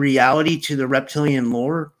any reality to the reptilian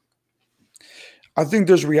lore? I think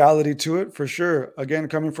there's reality to it for sure. Again,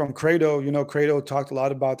 coming from Credo, Credo talked a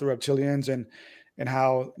lot about the reptilians and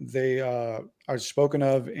how they are spoken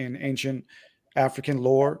of in ancient African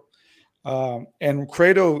lore. And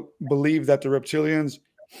Credo believed that the reptilians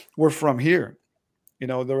were from here. The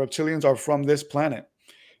reptilians are from this planet.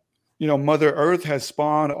 Mother Earth has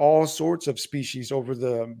spawned all sorts of species over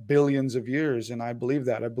the billions of years. And I believe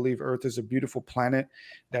that. I believe Earth is a beautiful planet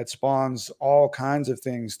that spawns all kinds of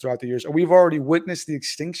things throughout the years. We've already witnessed the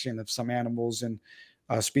extinction of some animals and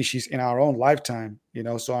species in our own lifetime,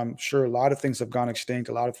 so I'm sure a lot of things have gone extinct.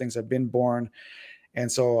 A lot of things have been born.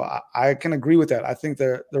 And so I can agree with that. I think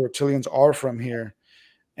the reptilians are from here,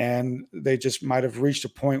 and they just might have reached a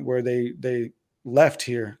point where they left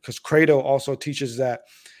here, because Credo also teaches that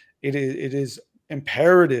it is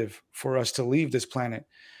imperative for us to leave this planet,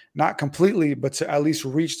 not completely, but to at least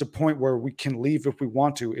reach the point where we can leave if we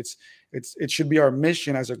want to. It should be our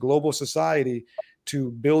mission as a global society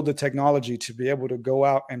to build the technology to be able to go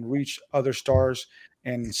out and reach other stars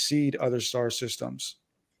and seed other star systems.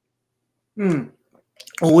 Well,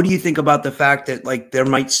 what do you think about the fact that, like, there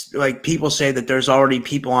might, like, people say that there's already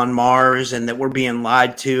people on Mars and that we're being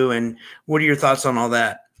lied to? And what are your thoughts on all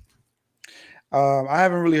that? I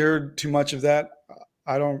haven't really heard too much of that.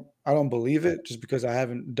 I don't believe it, just because I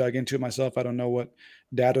haven't dug into it myself. I don't know what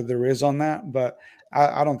data there is on that, but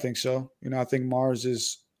I don't think so. I think Mars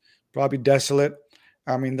is probably desolate.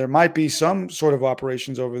 I mean, there might be some sort of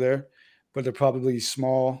operations over there, but they're probably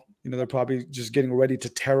small. They're probably just getting ready to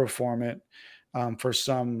terraform it for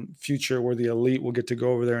some future where the elite will get to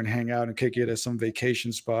go over there and hang out and kick it at some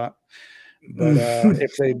vacation spot. But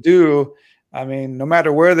if they do, I mean, no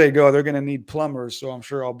matter where they go, they're going to need plumbers. So I'm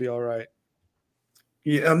sure I'll be all right.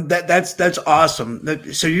 Yeah, that's awesome.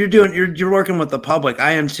 So you're working with the public.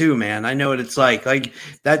 I am too, man. I know what it's like. Like,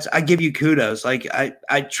 I give you kudos. Like,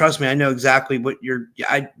 I trust me. I know exactly what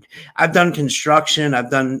I've done construction.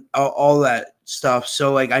 I've done all that stuff.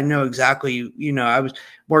 So, like, I know exactly, I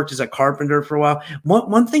worked as a carpenter for a while.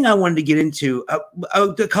 One thing I wanted to get into,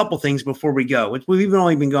 a couple things before we go. We've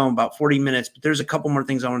only been going about 40 minutes, but there's a couple more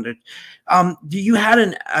things I wanted to. You had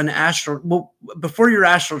an astral, well, before your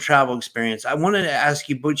astral travel experience, I wanted to ask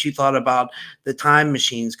you what you thought about the time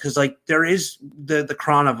machines, because, like, there is the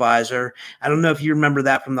chronovisor. I don't know if you remember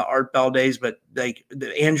that from the Art Bell days, but like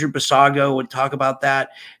Andrew Basago would talk about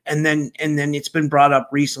that, and then it's been brought up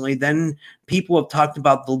recently. Then people have talked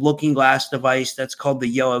about the looking glass device that's called the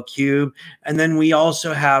yellow cube, and then we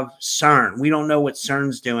also have CERN. We don't know what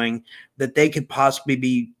CERN's doing, that they could possibly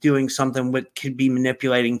be doing something that could be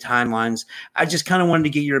manipulating timelines. I just kind of wanted to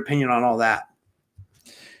get your opinion on all that.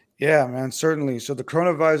 Yeah, man, certainly. So the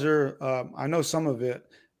chronovisor, I know some of it.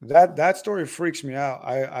 That story freaks me out.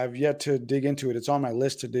 I've yet to dig into it. It's on my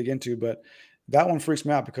list to dig into, but that one freaks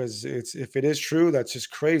me out because if it is true, that's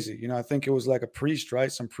just crazy. I think it was like a priest,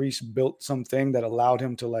 right? Some priest built something that allowed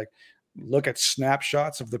him to, like, look at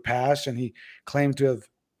snapshots of the past, and he claimed to have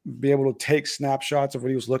be able to take snapshots of what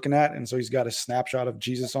he was looking at. And so he's got a snapshot of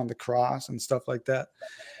Jesus on the cross and stuff like that.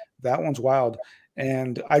 That one's wild.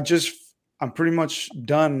 And I'm pretty much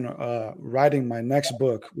done writing my next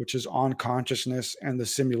book, which is on consciousness and the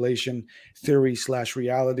simulation theory /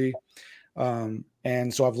 reality.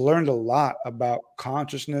 And so I've learned a lot about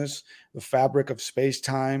consciousness, the fabric of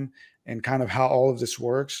space-time, and kind of how all of this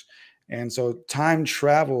works. And so time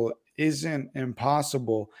travel isn't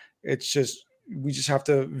impossible. It's just, we just have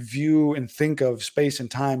to view and think of space and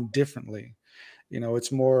time differently.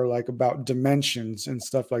 It's more like about dimensions and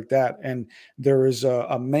stuff like that. And there is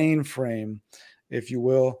a mainframe, if you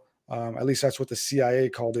will, At least that's what the CIA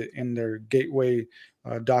called it in their Gateway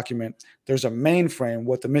document. There's a mainframe,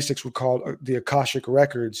 what the mystics would call the Akashic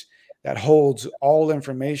records, that holds all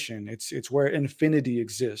information. It's where infinity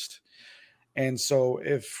exists. And so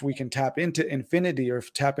if we can tap into infinity, or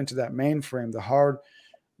tap into that mainframe,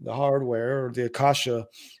 the hardware or the Akasha,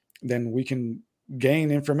 then we can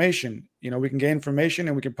gain information. We can gain information,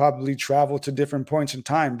 and we can probably travel to different points in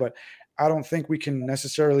time, but I don't think we can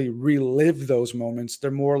necessarily relive those moments.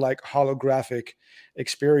 They're more like holographic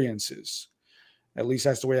experiences. At least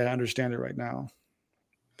that's the way I understand it right now.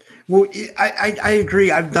 Well, I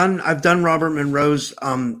agree. I've done Robert Monroe's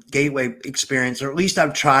Gateway experience, or at least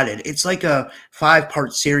I've tried it. It's like a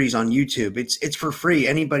 5-part series on YouTube. It's for free.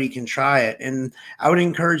 Anybody can try it, and I would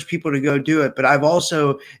encourage people to go do it. But I've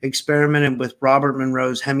also experimented with Robert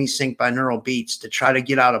Monroe's Hemisync binaural beats to try to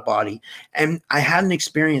get out of body, and I had an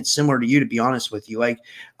experience similar to you, to be honest with you. Like,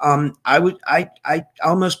 I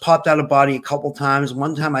almost popped out of body a couple times.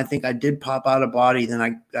 One time I think I did pop out of body,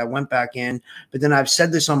 then I went back in. But then I've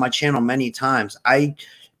said this on my channel many times. I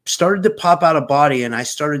started to pop out of body, and I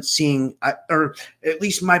started seeing, or at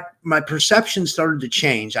least my perception started to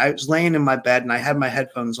change. I was laying in my bed and I had my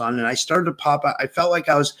headphones on, and I started to pop out. I felt like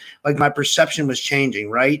my perception was changing,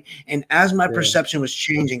 right? And as my perception was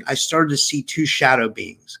changing, I started to see 2 shadow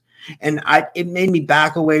beings, and it made me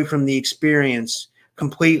back away from the experience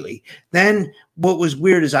completely. Then what was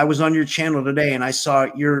weird is I was on your channel today, and I saw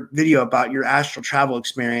your video about your astral travel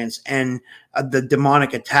experience and the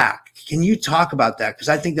demonic attack. Can you talk about that? Because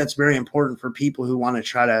I think that's very important for people who want to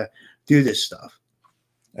try to do this stuff.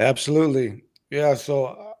 Absolutely. Yeah.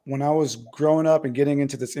 So when I was growing up and getting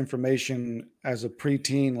into this information as a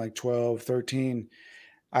preteen, like 12, 13,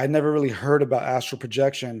 I had never really heard about astral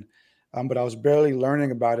projection, but I was barely learning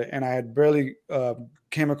about it. And I had barely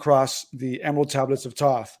came across the Emerald Tablets of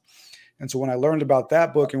Thoth. And so when I learned about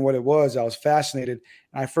that book and what it was, I was fascinated.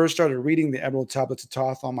 And I first started reading the Emerald Tablets of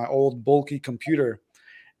Thoth on my old bulky computer.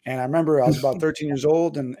 And I remember I was about 13 years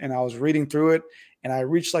old, and I was reading through it, and I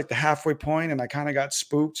reached like the halfway point, and I kind of got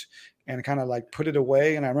spooked and kind of like put it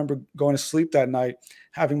away. And I remember going to sleep that night,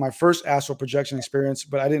 having my first astral projection experience,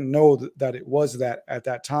 but I didn't know that it was that at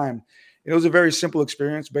that time. It was a very simple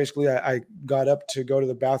experience. Basically, I got up to go to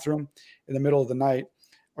the bathroom in the middle of the night,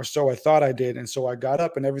 or so I thought I did. And so I got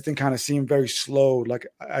up, and everything kind of seemed very slow, like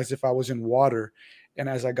as if I was in water. And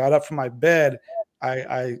as I got up from my bed,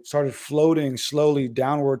 I started floating slowly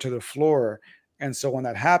downward to the floor. And so when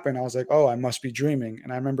that happened, I was like, oh, I must be dreaming.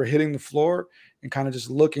 And I remember hitting the floor and kind of just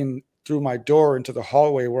looking through my door into the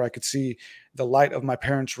hallway, where I could see the light of my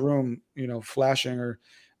parents' room, flashing or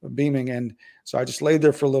beaming. And so I just laid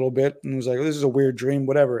there for a little bit and was like, this is a weird dream,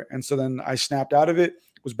 whatever. And so then I snapped out of it,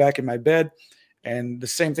 was back in my bed, and the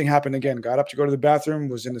same thing happened again. Got up to go to the bathroom,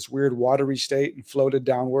 was in this weird watery state and floated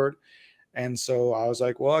downward. And so I was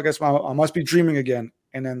like, well, I guess I must be dreaming again.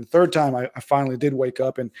 And then the third time I finally did wake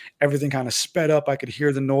up, and everything kind of sped up. I could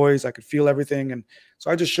hear the noise. I could feel everything. And so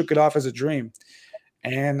I just shook it off as a dream.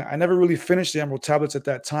 And I never really finished the Emerald Tablets at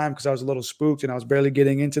that time because I was a little spooked and I was barely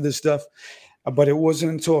getting into this stuff. But it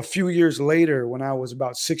wasn't until a few years later, when I was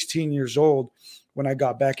about 16 years old, when I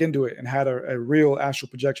got back into it and had a real astral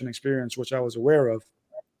projection experience, which I was aware of.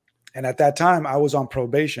 And at that time, I was on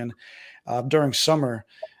probation during summer.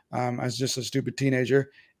 As just a stupid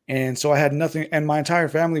teenager. And so I had nothing, and my entire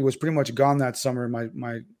family was pretty much gone that summer.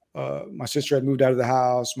 My sister had moved out of the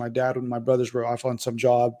house. My dad and my brothers were off on some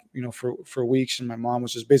job, for weeks, and my mom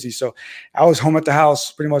was just busy. So I was home at the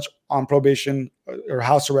house, pretty much on probation or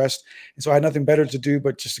house arrest. And so I had nothing better to do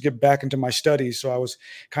but just to get back into my studies. So I was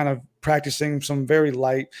kind of practicing some very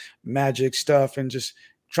light magic stuff and just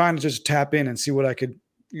trying to just tap in and see what I could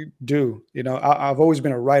do. I've always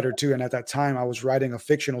been a writer too, and at that time I was writing a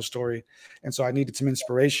fictional story, and so I needed some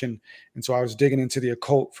inspiration, and so I was digging into the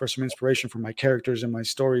occult for some inspiration for my characters and my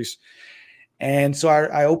stories. And so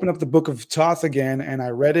I opened up the Book of Thoth again, and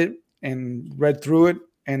I read it and read through it,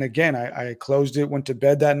 and again I closed it, went to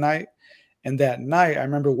bed that night. And that night I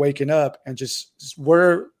remember waking up, and just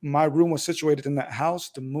where my room was situated in that house,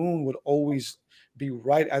 the moon would always be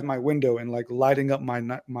right at my window and like lighting up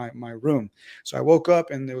my room. So I woke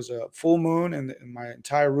up, and there was a full moon, and my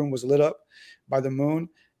entire room was lit up by the moon.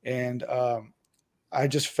 And I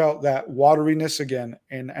just felt that wateriness again.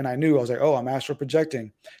 And I knew, I was like, oh, I'm astral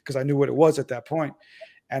projecting, because I knew what it was at that point.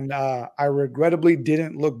 And I regrettably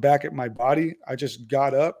didn't look back at my body. I just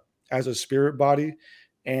got up as a spirit body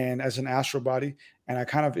and as an astral body. And I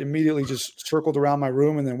kind of immediately just circled around my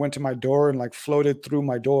room and then went to my door and like floated through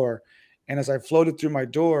my door. And as I floated through my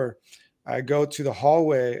door, I go to the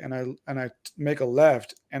hallway and I make a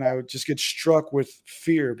left, and I would just get struck with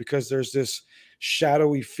fear, because there's this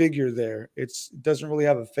shadowy figure there. It doesn't really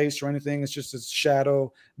have a face or anything. It's just this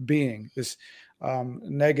shadow being, this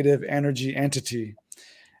negative energy entity.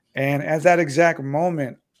 And at that exact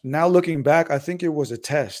moment, now looking back, I think it was a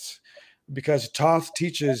test, because Thoth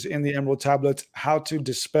teaches in the Emerald Tablets how to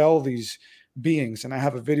dispel these beings. And I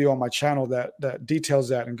have a video on my channel that details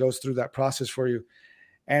that and goes through that process for you.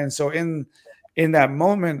 And so in that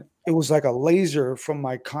moment, it was like a laser from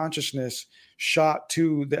my consciousness shot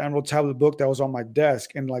to the Emerald Tablet book that was on my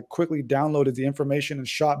desk, and like quickly downloaded the information and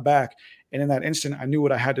shot back. And in that instant, I knew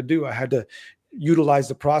what I had to do. I had to utilize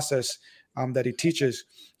the process that he teaches.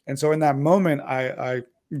 And so in that moment, I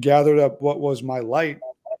gathered up what was my light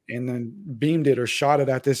and then beamed it or shot it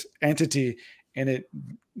at this entity, and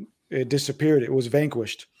it disappeared. It was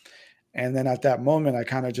vanquished. And then at that moment, I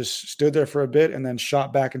kind of just stood there for a bit and then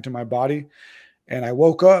shot back into my body. And I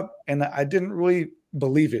woke up and I didn't really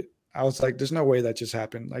believe it. I was like, there's no way that just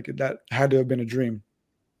happened. Like, that had to have been a dream.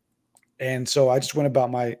 And so I just went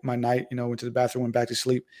about my night, went to the bathroom, went back to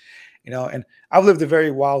sleep, and I've lived a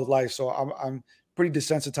very wild life. So I'm pretty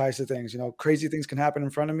desensitized to things. Crazy things can happen in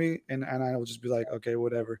front of me, and I will just be like, okay,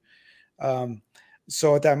 whatever.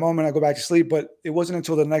 So at that moment, I go back to sleep. But it wasn't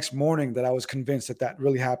until the next morning that I was convinced that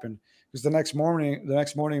really happened. Because the next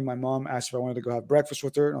morning, my mom asked if I wanted to go have breakfast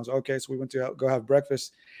with her, and I was like, okay. So we went to go have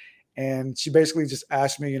breakfast, and she basically just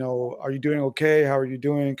asked me, are you doing okay? How are you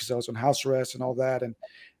doing? Because I was on house arrest and all that, and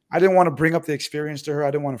I didn't want to bring up the experience to her.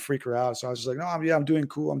 I didn't want to freak her out. So I was just like, no, I'm doing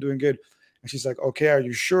cool. I'm doing good. And she's like, okay, are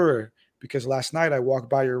you sure? Because last night I walked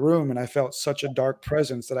by your room and I felt such a dark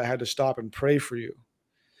presence that I had to stop and pray for you.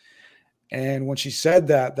 And when she said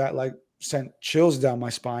that like sent chills down my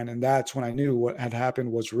spine. And that's when I knew what had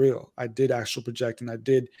happened was real. I did astral project, and I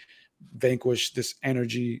did vanquish this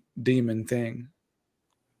energy demon thing.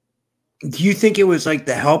 Do you think it was like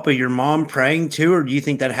the help of your mom praying too, or do you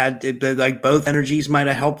think that like both energies might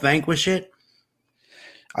have helped vanquish it?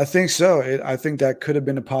 I think so. I think that could have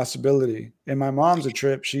been a possibility. And my mom's a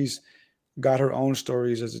trip. She's got her own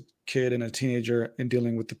stories as a kid and a teenager in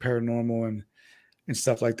dealing with the paranormal and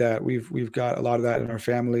stuff like that. We've got a lot of that in our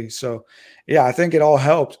family. So yeah, I think it all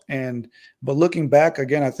helped. But looking back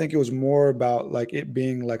again, I think it was more about like it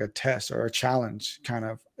being like a test or a challenge, kind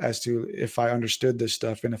of, as to if I understood this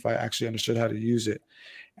stuff and if I actually understood how to use it.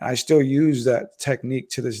 And I still use that technique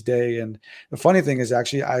to this day. And the funny thing is,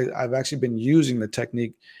 actually, I've actually been using the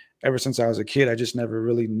technique ever since I was a kid. I just never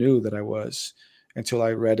really knew that I was until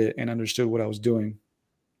I read it and understood what I was doing.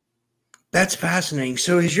 That's fascinating.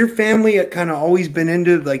 So has your family kind of always been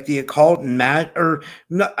into like the occult and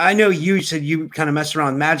I know you said you kind of messed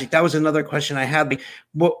around with magic. That was another question I had. Like,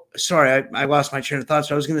 sorry, I lost my train of thought.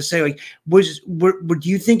 So I was going to say, like, do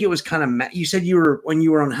you think it was kind of, you said when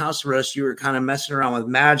you were on house arrest, you were kind of messing around with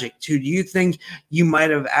magic too. Do you think you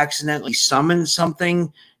might have accidentally summoned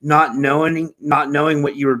something, not knowing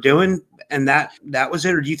what you were doing, and that was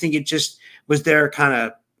it? Or do you think it just was there kind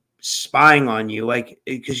of spying on you, like,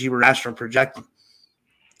 because you were astral projecting?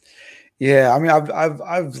 Yeah, I mean,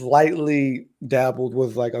 I've lightly dabbled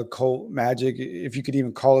with like occult magic, if you could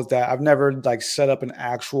even call it that. I've never like set up an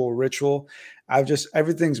actual ritual.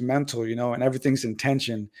 Everything's mental, and everything's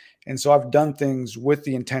intention. And so I've done things with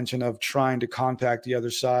the intention of trying to contact the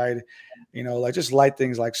other side, like just light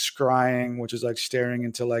things like scrying, which is like staring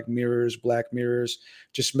into like mirrors, black mirrors,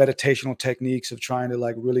 just meditational techniques of trying to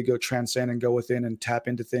like really go transcend and go within and tap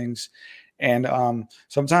into things. And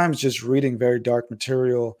sometimes just reading very dark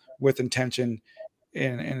material with intention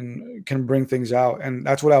and can bring things out. And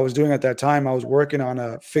that's what I was doing at that time. I was working on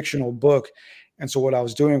a fictional book. And so what I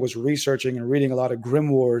was doing was researching and reading a lot of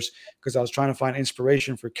grimoires, because I was trying to find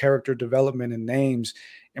inspiration for character development and names.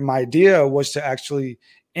 And my idea was to actually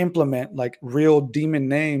implement like real demon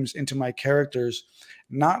names into my characters,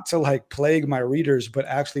 not to like plague my readers, but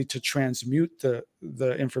actually to transmute the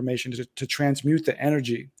information, to transmute the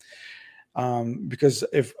energy. Because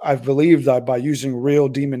if I've believed that by using real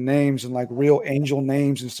demon names and like real angel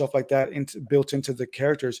names and stuff like that built into the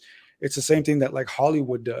characters, it's the same thing that like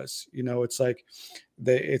Hollywood does. It's like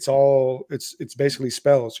it's basically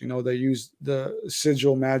spells. They use the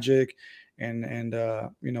sigil magic and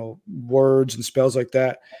words and spells like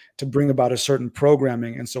that to bring about a certain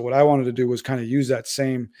programming. And so what I wanted to do was kind of use that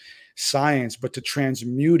same science, but to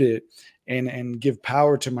transmute it and give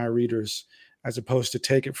power to my readers, as opposed to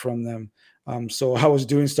take it from them. So I was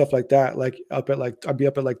doing stuff like that, like I'd be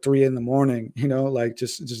up at like 3 a.m, like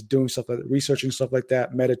just doing stuff like that, researching stuff like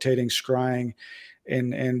that, meditating, scrying.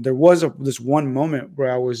 And there was this one moment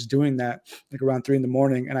where I was doing that like around 3 a.m,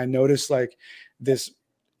 and I noticed like this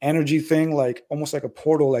energy thing, like almost like a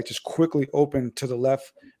portal, like just quickly opened to the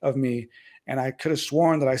left of me. and I could have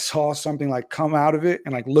sworn that I saw something like come out of it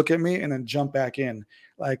and like look at me and then jump back in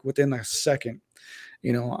like within a second.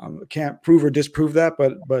 I can't prove or disprove that,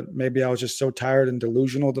 but maybe I was just so tired and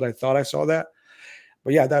delusional that I thought I saw that.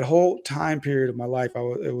 But yeah, that whole time period of my life,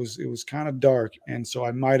 it was kind of dark, and so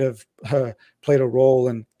I might have played a role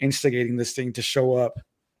in instigating this thing to show up.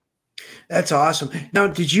 That's awesome. Now,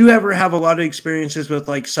 did you ever have a lot of experiences with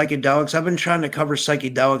like psychedelics? I've been trying to cover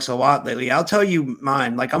psychedelics a lot lately. I'll tell you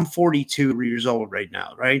mine. Like I'm 42 years old right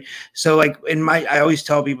now, right? So like I always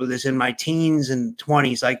tell people this, in my teens and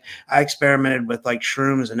 20s, like I experimented with like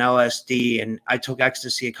shrooms and LSD, and I took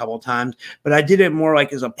ecstasy a couple of times, but I did it more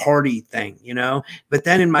like as a party thing, But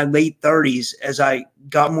then in my late 30s, as I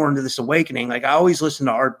got more into this awakening, like I always listened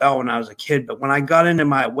to Art Bell when I was a kid, but when I got into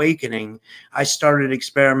my awakening, I started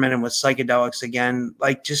experimenting with psychedelics again,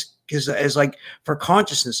 like just because as like for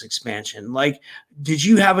consciousness expansion. Like, did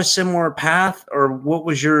you have a similar path, or what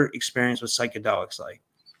was your experience with psychedelics like?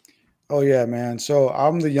 Oh yeah, man. So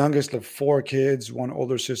I'm the youngest of 4 kids, 1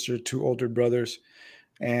 older sister, 2 older brothers.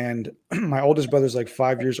 And my oldest brother's like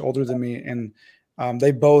 5 years older than me. And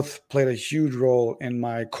they both played a huge role in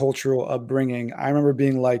my cultural upbringing. I remember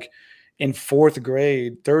being like in 4th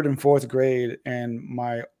grade, 3rd and 4th grade, and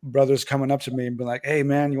my brother's coming up to me and being like, "Hey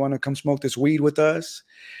man, you want to come smoke this weed with us?"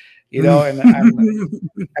 And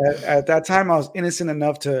at that time I was innocent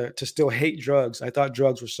enough to still hate drugs. I thought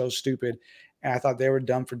drugs were so stupid, and I thought they were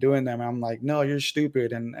dumb for doing them. And I'm like, "No, you're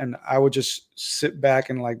stupid." And I would just sit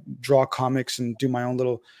back and like draw comics and do my own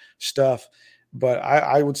little stuff. But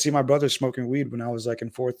I would see my brother smoking weed when I was like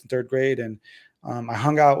in 4th and 3rd grade. And I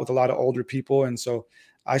hung out with a lot of older people. And so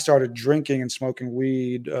I started drinking and smoking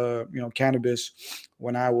weed, cannabis,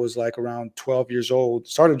 when I was like around 12 years old.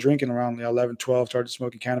 Started drinking around 11, 12, started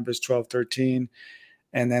smoking cannabis 12, 13,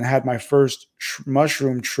 and then had my first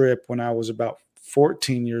mushroom trip when I was about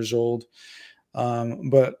 14 years old.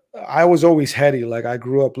 But I was always heady. Like I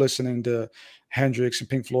grew up listening to Hendrix and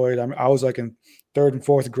Pink Floyd. I was like in 3rd and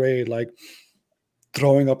 4th grade, like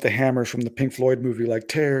throwing up the hammers from the Pink Floyd movie, like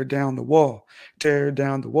tear down the wall, tear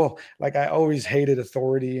down the wall. Like I always hated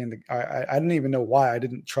authority, and I didn't even know why. I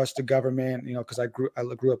didn't trust the government, because I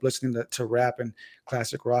grew up listening to rap and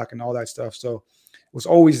classic rock and all that stuff. So it was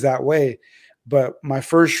always that way. But my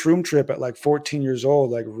first shroom trip at like 14 years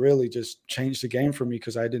old, like really just changed the game for me,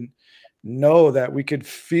 because I didn't know that we could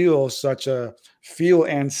feel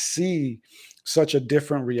and see such a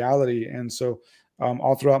different reality. And so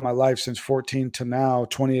all throughout my life, since 14 to now,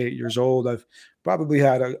 28 years old, I've probably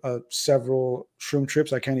had several shroom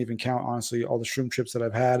trips. I can't even count, honestly, all the shroom trips that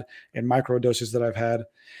I've had and micro doses that I've had.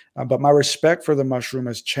 But my respect for the mushroom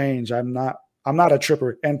has changed. I'm not a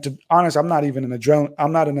tripper, and to be honest, I'm not even an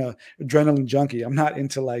adrenaline junkie. I'm not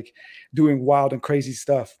into like doing wild and crazy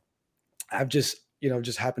stuff. I've just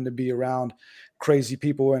happened to be around crazy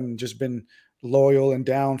people and just been loyal and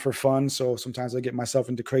down for fun. So sometimes I get myself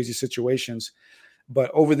into crazy situations. But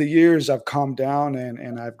over the years, I've calmed down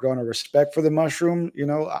and I've grown a respect for the mushroom.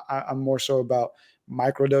 I'm more so about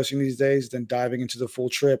microdosing these days than diving into the full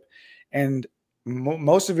trip. And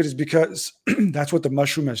most of it is because that's what the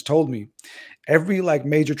mushroom has told me. Every like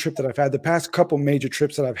major trip that I've had, the past couple major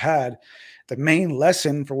trips that I've had, the main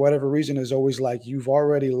lesson for whatever reason is always like, you've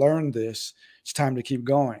already learned this. It's time to keep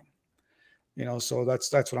going. So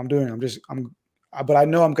that's what I'm doing. But I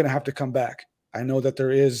know I'm going to have to come back. I know that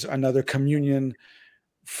there is another communion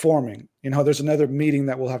forming. There's another meeting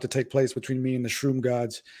that will have to take place between me and the shroom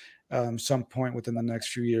gods some point within the next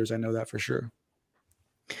few years. I know that for sure.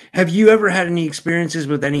 Have you ever had any experiences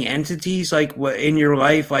with any entities like in your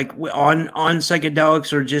life, like on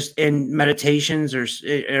psychedelics, or just in meditations, or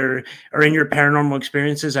in your paranormal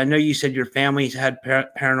experiences? I know you said your family's had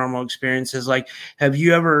paranormal experiences. Like, have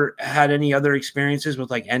you ever had any other experiences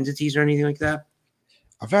with like entities or anything like that?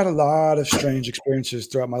 I've had a lot of strange experiences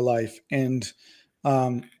throughout my life, and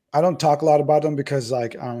I don't talk a lot about them because,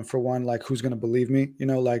 like, for one, like, who's going to believe me?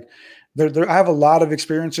 Like, I have a lot of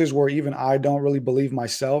experiences where even I don't really believe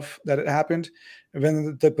myself that it happened.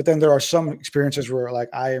 But then there are some experiences where, like,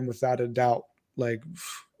 I am without a doubt, like,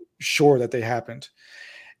 sure that they happened.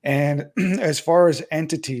 And as far as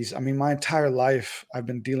entities, I mean, my entire life I've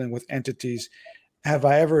been dealing with entities. Have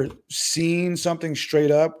I ever seen something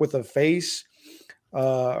straight up with a face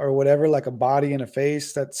or whatever, like a body and a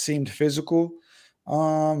face that seemed physical?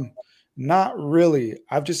 Not really.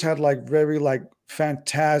 I've just had like very like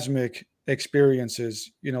phantasmic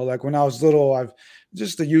experiences. Like when I was little, I've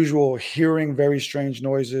just the usual hearing very strange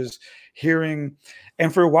noises,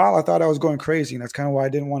 and for a while I thought I was going crazy, and that's kind of why I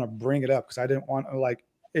didn't want to bring it up, because I didn't want to like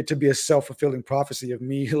it to be a self-fulfilling prophecy of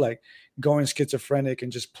me like going schizophrenic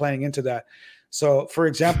and just playing into that. So for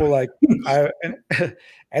example, like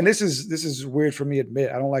and this is weird for me to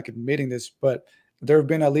admit. I don't like admitting this, but there have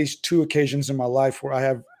been at least 2 occasions in my life where I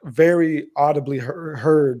have very audibly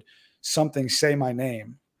heard something say my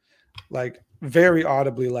name, like very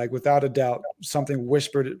audibly, like without a doubt, something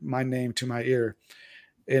whispered my name to my ear,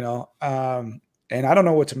 and I don't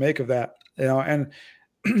know what to make of that, and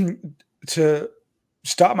to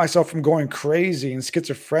stop myself from going crazy and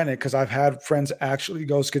schizophrenic, because I've had friends actually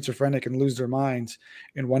go schizophrenic and lose their minds,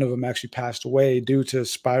 and one of them actually passed away due to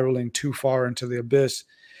spiraling too far into the abyss.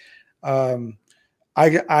 I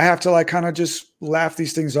have to like kind of just laugh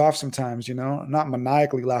these things off sometimes, not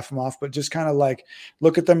maniacally laugh them off, but just kind of like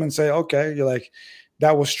look at them and say, okay, you're like,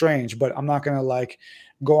 that was strange, but I'm not going to like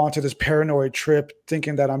go onto this paranoid trip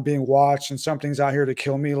thinking that I'm being watched and something's out here to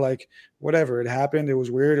kill me. Like whatever, it happened. It was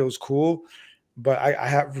weird. It was cool. But I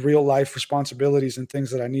have real life responsibilities and things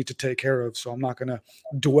that I need to take care of. So I'm not going to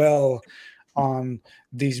dwell on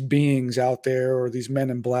these beings out there or these men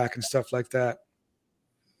in black and stuff like that.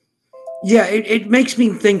 Yeah, it makes me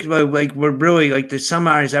think about like we're really like to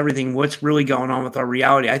summarize everything, what's really going on with our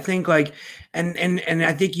reality. I think like and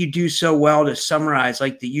I think you do so well to summarize,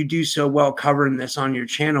 like that you do so well covering this on your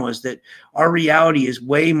channel, is that our reality is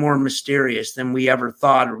way more mysterious than we ever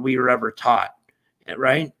thought or we were ever taught.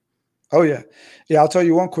 Right? Oh yeah. Yeah, I'll tell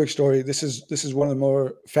you one quick story. This is one of the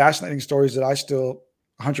more fascinating stories that I still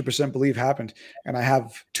 100% believe happened. And I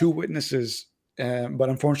have 2 witnesses, but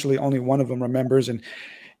unfortunately only one of them remembers, and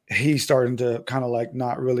he's starting to kind of like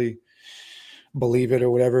not really believe it or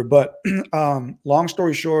whatever. But long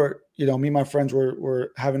story short, me and my friends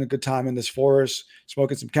were having a good time in this forest,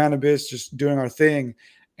 smoking some cannabis, just doing our thing.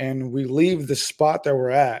 And we leave the spot that we're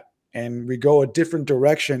at and we go a different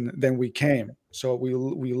direction than we came. So we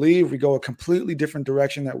leave, we go a completely different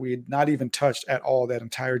direction that we had not even touched at all that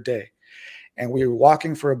entire day. And we were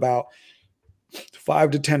walking for about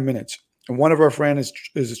 5 to 10 minutes. And one of our friends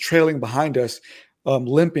is trailing behind us,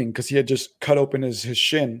 limping because he had just cut open his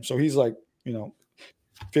shin. So he's like,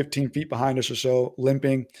 15 feet behind us or so,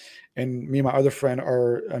 limping. And me and my other friend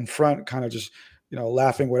are in front, kind of just,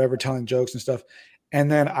 laughing, whatever, telling jokes and stuff. And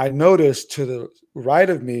then I noticed to the right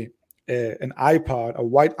of me, an iPod, a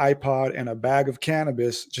white iPod and a bag of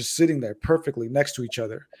cannabis just sitting there perfectly next to each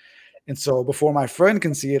other. And so before my friend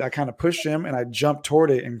can see it, I kind of push him and I jump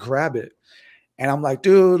toward it and grab it. And I'm like,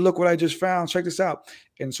 dude, look what I just found. Check this out.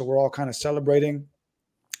 And so we're all kind of celebrating.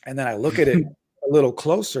 And then I look at it a little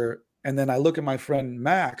closer. And then I look at my friend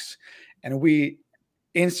Max, and we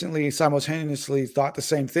instantly, simultaneously thought the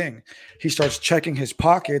same thing. He starts checking his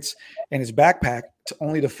pockets and his backpack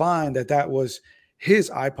only to find that was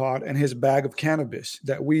his iPod and his bag of cannabis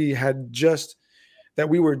that we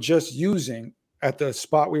were just using at the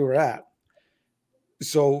spot we were at.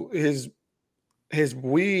 So his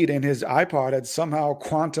weed and his iPod had somehow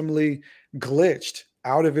quantumly glitched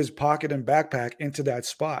out of his pocket and backpack into that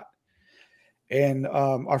spot. And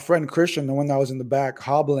our friend Christian, the one that was in the back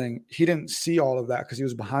hobbling, he didn't see all of that because he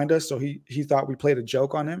was behind us. So he thought we played a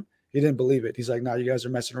joke on him. He didn't believe it. He's like, no, you guys are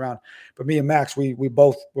messing around. But me and Max, we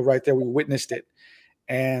both were right there. We witnessed it.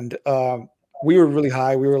 And we were really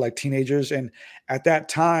high. We were like teenagers. And at that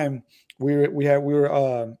time, we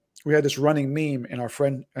had this running meme in our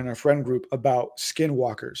friend group about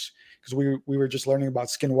skinwalkers, because we were just learning about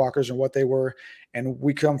skinwalkers and what they were. And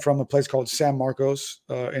we come from a place called San Marcos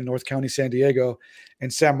in North County, San Diego.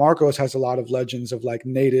 And San Marcos has a lot of legends of like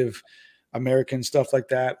Native American stuff like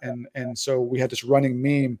that. And so we had this running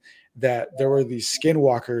meme that there were these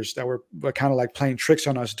skinwalkers that were kind of like playing tricks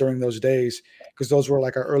on us during those days, because those were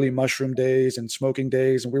like our early mushroom days and smoking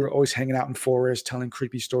days. And we were always hanging out in forests, telling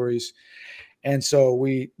creepy stories. And so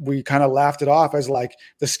we kind of laughed it off as like,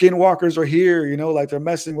 the skinwalkers are here, like they're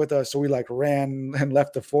messing with us. So we like ran and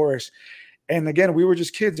left the forest. And again, we were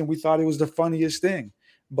just kids and we thought it was the funniest thing.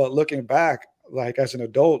 But looking back, like as an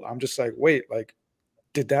adult, I'm just like, wait, like,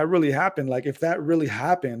 did that really happen? Like, if that really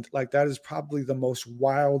happened, like that is probably the most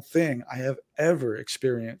wild thing I have ever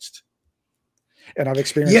experienced. And I've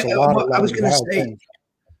experienced a lot of wild things.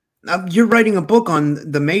 You're writing a book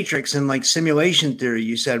on the Matrix and like simulation theory,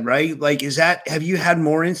 you said, right? Like, have you had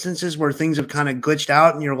more instances where things have kind of glitched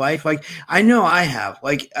out in your life? Like, I know I have.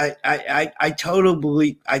 Like, I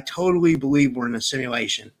totally believe we're in a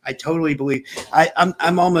simulation. I totally believe.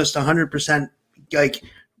 I'm almost 100% like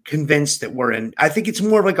convinced that we're in. I think it's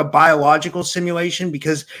more like a biological simulation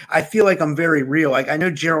because I feel like I'm very real. Like I know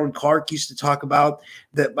Gerald Clark used to talk about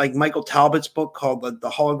that, like Michael Talbot's book called the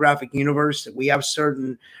Holographic Universe, that we have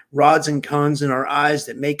certain rods and cones in our eyes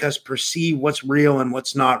that make us perceive what's real and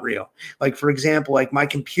what's not real. Like, for example, like my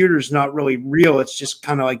computer's not really real. It's just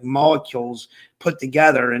kind of like molecules put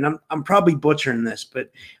together. And I'm probably butchering this, but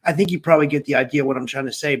I think you probably get the idea what I'm trying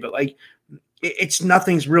to say. But like, it's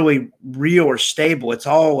nothing's really real or stable. It's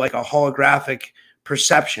all like a holographic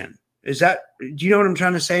perception. Do you know what I'm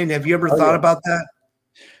trying to say? And have you ever thought about that?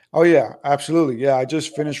 Oh yeah, absolutely. Yeah. I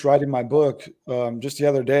just finished writing my book just the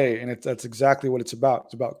other day, and that's exactly what it's about.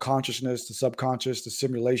 It's about consciousness, the subconscious, the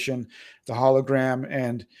simulation, the hologram,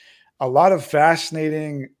 and a lot of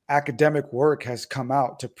fascinating academic work has come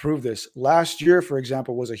out to prove this. Last year, for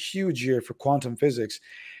example, was a huge year for quantum physics.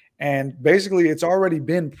 And basically, it's already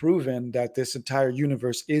been proven that this entire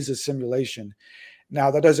universe is a simulation.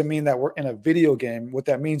 Now, that doesn't mean that we're in a video game. What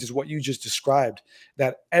that means is what you just described,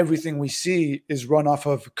 that everything we see is run off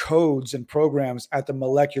of codes and programs at the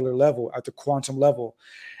molecular level, at the quantum level.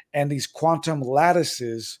 And these quantum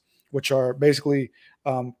lattices, which are basically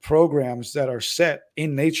programs that are set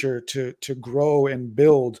in nature to grow and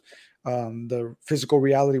build the physical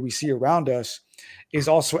reality we see around us, is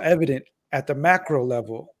also evident at the macro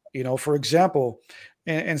level. For example,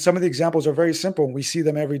 and some of the examples are very simple, and we see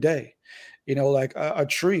them every day. Like a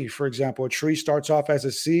tree, for example. A tree starts off as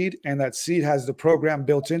a seed, and that seed has the program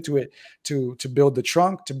built into it to build the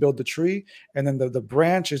trunk, to build the tree. And then the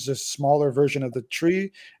branch is a smaller version of the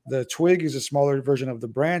tree. The twig is a smaller version of the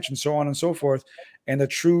branch, and so on and so forth. And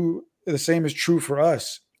the same is true for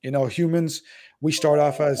us. Humans, we start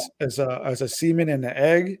off as a semen and an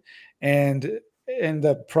egg, and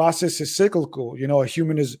the process is cyclical. A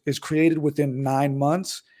human is created within 9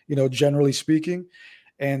 months, generally speaking.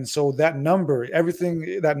 And so that number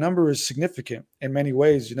is significant in many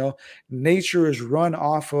ways. Nature is run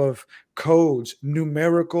off of codes,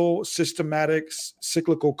 numerical, systematic,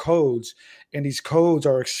 cyclical codes. And these codes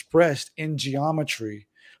are expressed in geometry.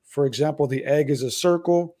 For example, the egg is a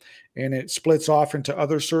circle, and it splits off into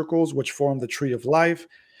other circles, which form the tree of life.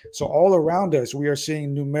 So all around us, we are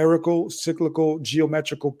seeing numerical, cyclical,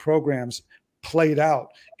 geometrical programs played out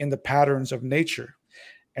in the patterns of nature.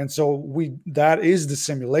 And so that is the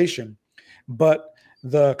simulation. But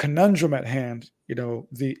the conundrum at hand,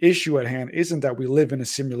 the issue at hand isn't that we live in a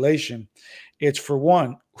simulation. It's, for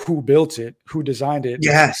one, who built it, who designed it.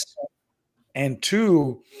 Yes. And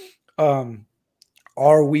two,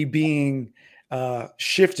 are we being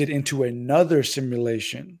shifted into another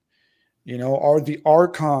simulation? Are the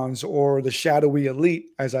archons, or the shadowy elite,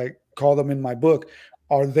 as I call them in my book,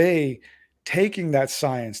 are they taking that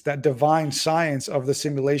science, that divine science of the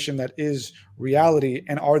simulation that is reality,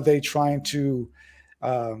 and are they trying to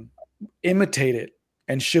imitate it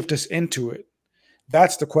and shift us into it?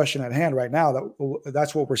 That's the question at hand right now.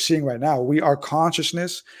 That's what we're seeing right now. Our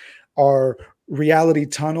consciousness, our reality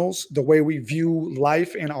tunnels, the way we view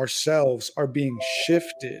life and ourselves are being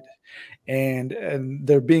shifted. And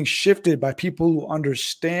they're being shifted by people who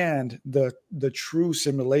understand the true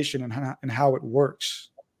simulation and how it works.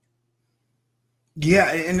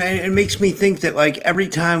 Yeah, and it makes me think that like every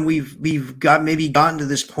time we've gotten to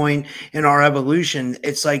this point in our evolution,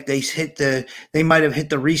 it's like they might have hit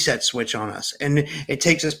the reset switch on us, and it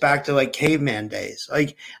takes us back to like caveman days.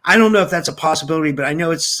 Like, I don't know if that's a possibility, but I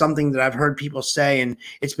know it's something that I've heard people say, and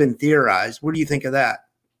it's been theorized. What do you think of that?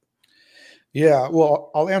 Yeah,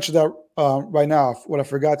 well, I'll answer that right now. What I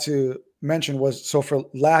forgot to mention was, so for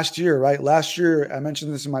last year, right? Last year, I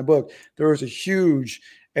mentioned this in my book, there was a huge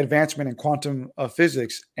advancement in quantum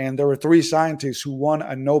physics. And there were 3 scientists who won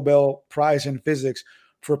a Nobel Prize in physics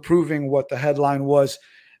for proving what the headline was: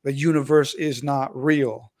 the universe is not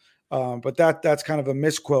real. But that's kind of a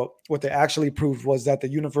misquote. What they actually proved was that the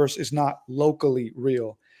universe is not locally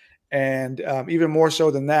real. And even more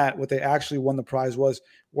so than that, what they actually won the prize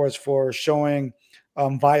was for showing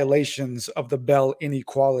violations of the Bell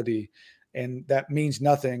inequality. And that means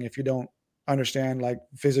nothing if you don't understand like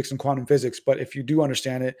physics and quantum physics. But if you do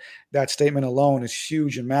understand it, that statement alone is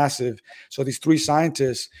huge and massive. So these 3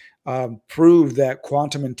 scientists proved that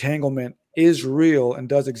quantum entanglement is real and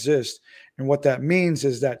does exist. And what that means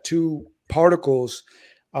is that 2 particles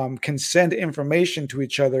can send information to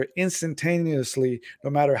each other instantaneously, no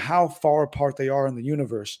matter how far apart they are in the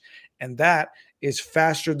universe. And that is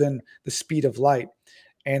faster than the speed of light.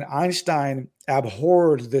 And Einstein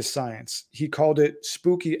abhorred this science. He called it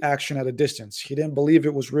spooky action at a distance. He didn't believe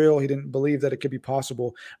it was real. He didn't believe that it could be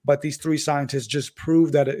possible. But these 3 scientists just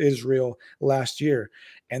proved that it is real last year.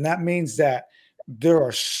 And that means that there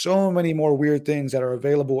are so many more weird things that are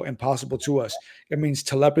available and possible to us. It means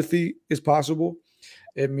telepathy is possible.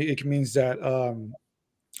 It means that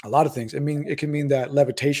a lot of things. It can mean that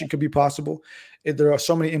levitation could be possible. There are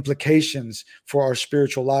so many implications for our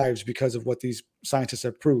spiritual lives because of what these scientists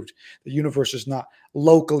have proved. The universe is not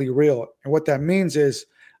locally real, and what that means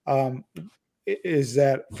um, is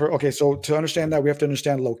that so to understand that, we have to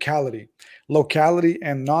understand locality. Locality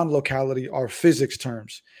and non-locality are physics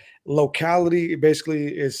terms. Locality basically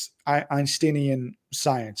is Einsteinian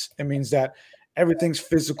science. It means that everything's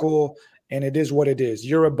physical and it is what it is.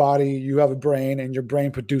 You're a body, you have a brain, and your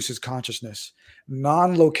brain produces consciousness.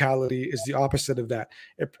 Non-locality is the opposite of that.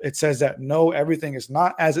 It says that no, everything is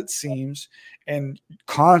not as it seems, and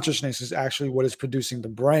consciousness is actually what is producing the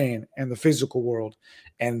brain and the physical world.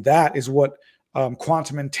 And that is what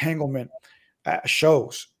quantum entanglement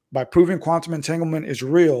shows. By proving quantum entanglement is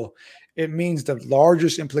real, it means the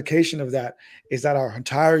largest implication of that is that our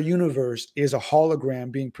entire universe is a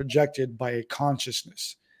hologram being projected by a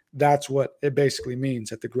consciousness. That's what it basically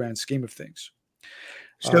means at the grand scheme of things.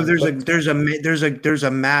 So there's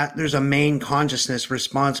a main consciousness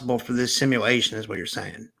responsible for this simulation, is what you're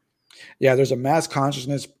saying. Yeah, there's a mass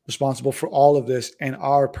consciousness responsible for all of this, and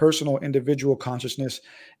our personal individual consciousness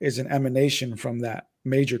is an emanation from that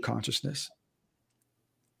major consciousness.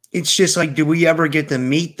 It's just like, do we ever get to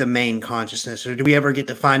meet the main consciousness, or do we ever get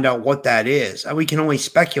to find out what that is? We can only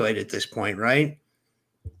speculate at this point, right?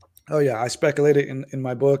 Oh yeah, I speculated in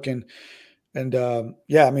my book, and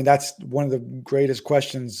yeah, I mean, that's one of the greatest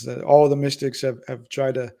questions that all the mystics have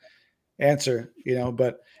tried to answer,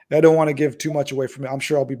 but I don't want to give too much away from it. I'm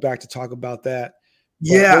sure I'll be back to talk about that.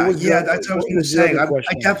 Yeah, that's what I was going to say.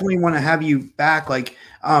 I definitely want to have you back. Like,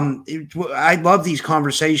 I love these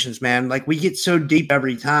conversations, man. Like, we get so deep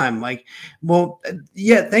every time. Like, well,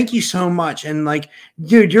 yeah, thank you so much. And like,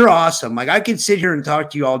 dude, you're awesome. Like, I could sit here and talk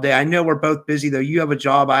to you all day. I know we're both busy though. You have a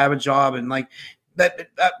job, I have a job, and like, but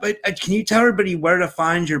can you tell everybody where to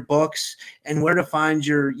find your books and where to find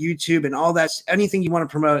your YouTube and all that, anything you want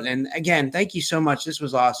to promote? And again, thank you so much. This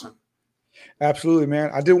was awesome. Absolutely,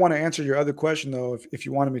 man. I did want to answer your other question, though, if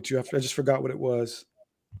you wanted me to. I just forgot what it was.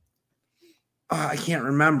 I can't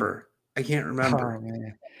remember. Oh,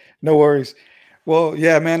 man. No worries. Well,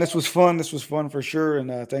 yeah, man, this was fun. This was fun for sure.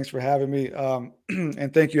 And thanks for having me.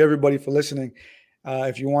 And thank you, everybody, for listening.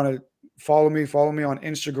 If you want to follow me on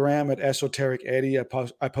Instagram at Esoteric Eddie. I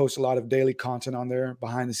post a lot of daily content on there,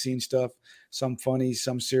 behind the scenes stuff, some funny,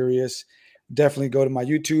 some serious. Definitely go to my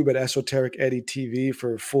YouTube at Esoteric Eddie TV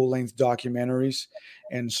for full-length documentaries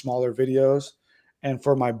and smaller videos. And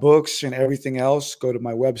for my books and everything else, go to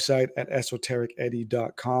my website at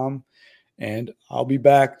esotericeddie.com. And I'll be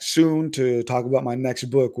back soon to talk about my next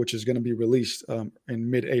book, which is going to be released in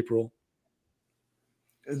mid-April.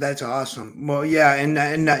 That's awesome. Well, yeah, and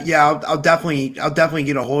yeah, I'll definitely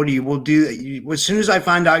get a hold of you. We'll do as soon as I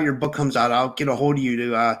find out your book comes out. I'll get a hold of you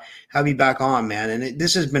to have you back on, man. And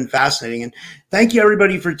this has been fascinating. And thank you,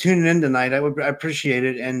 everybody, for tuning in tonight. I appreciate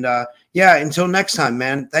it. And yeah, until next time,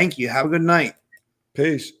 man. Thank you. Have a good night.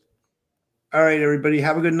 Peace. All right, everybody.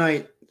 Have a good night.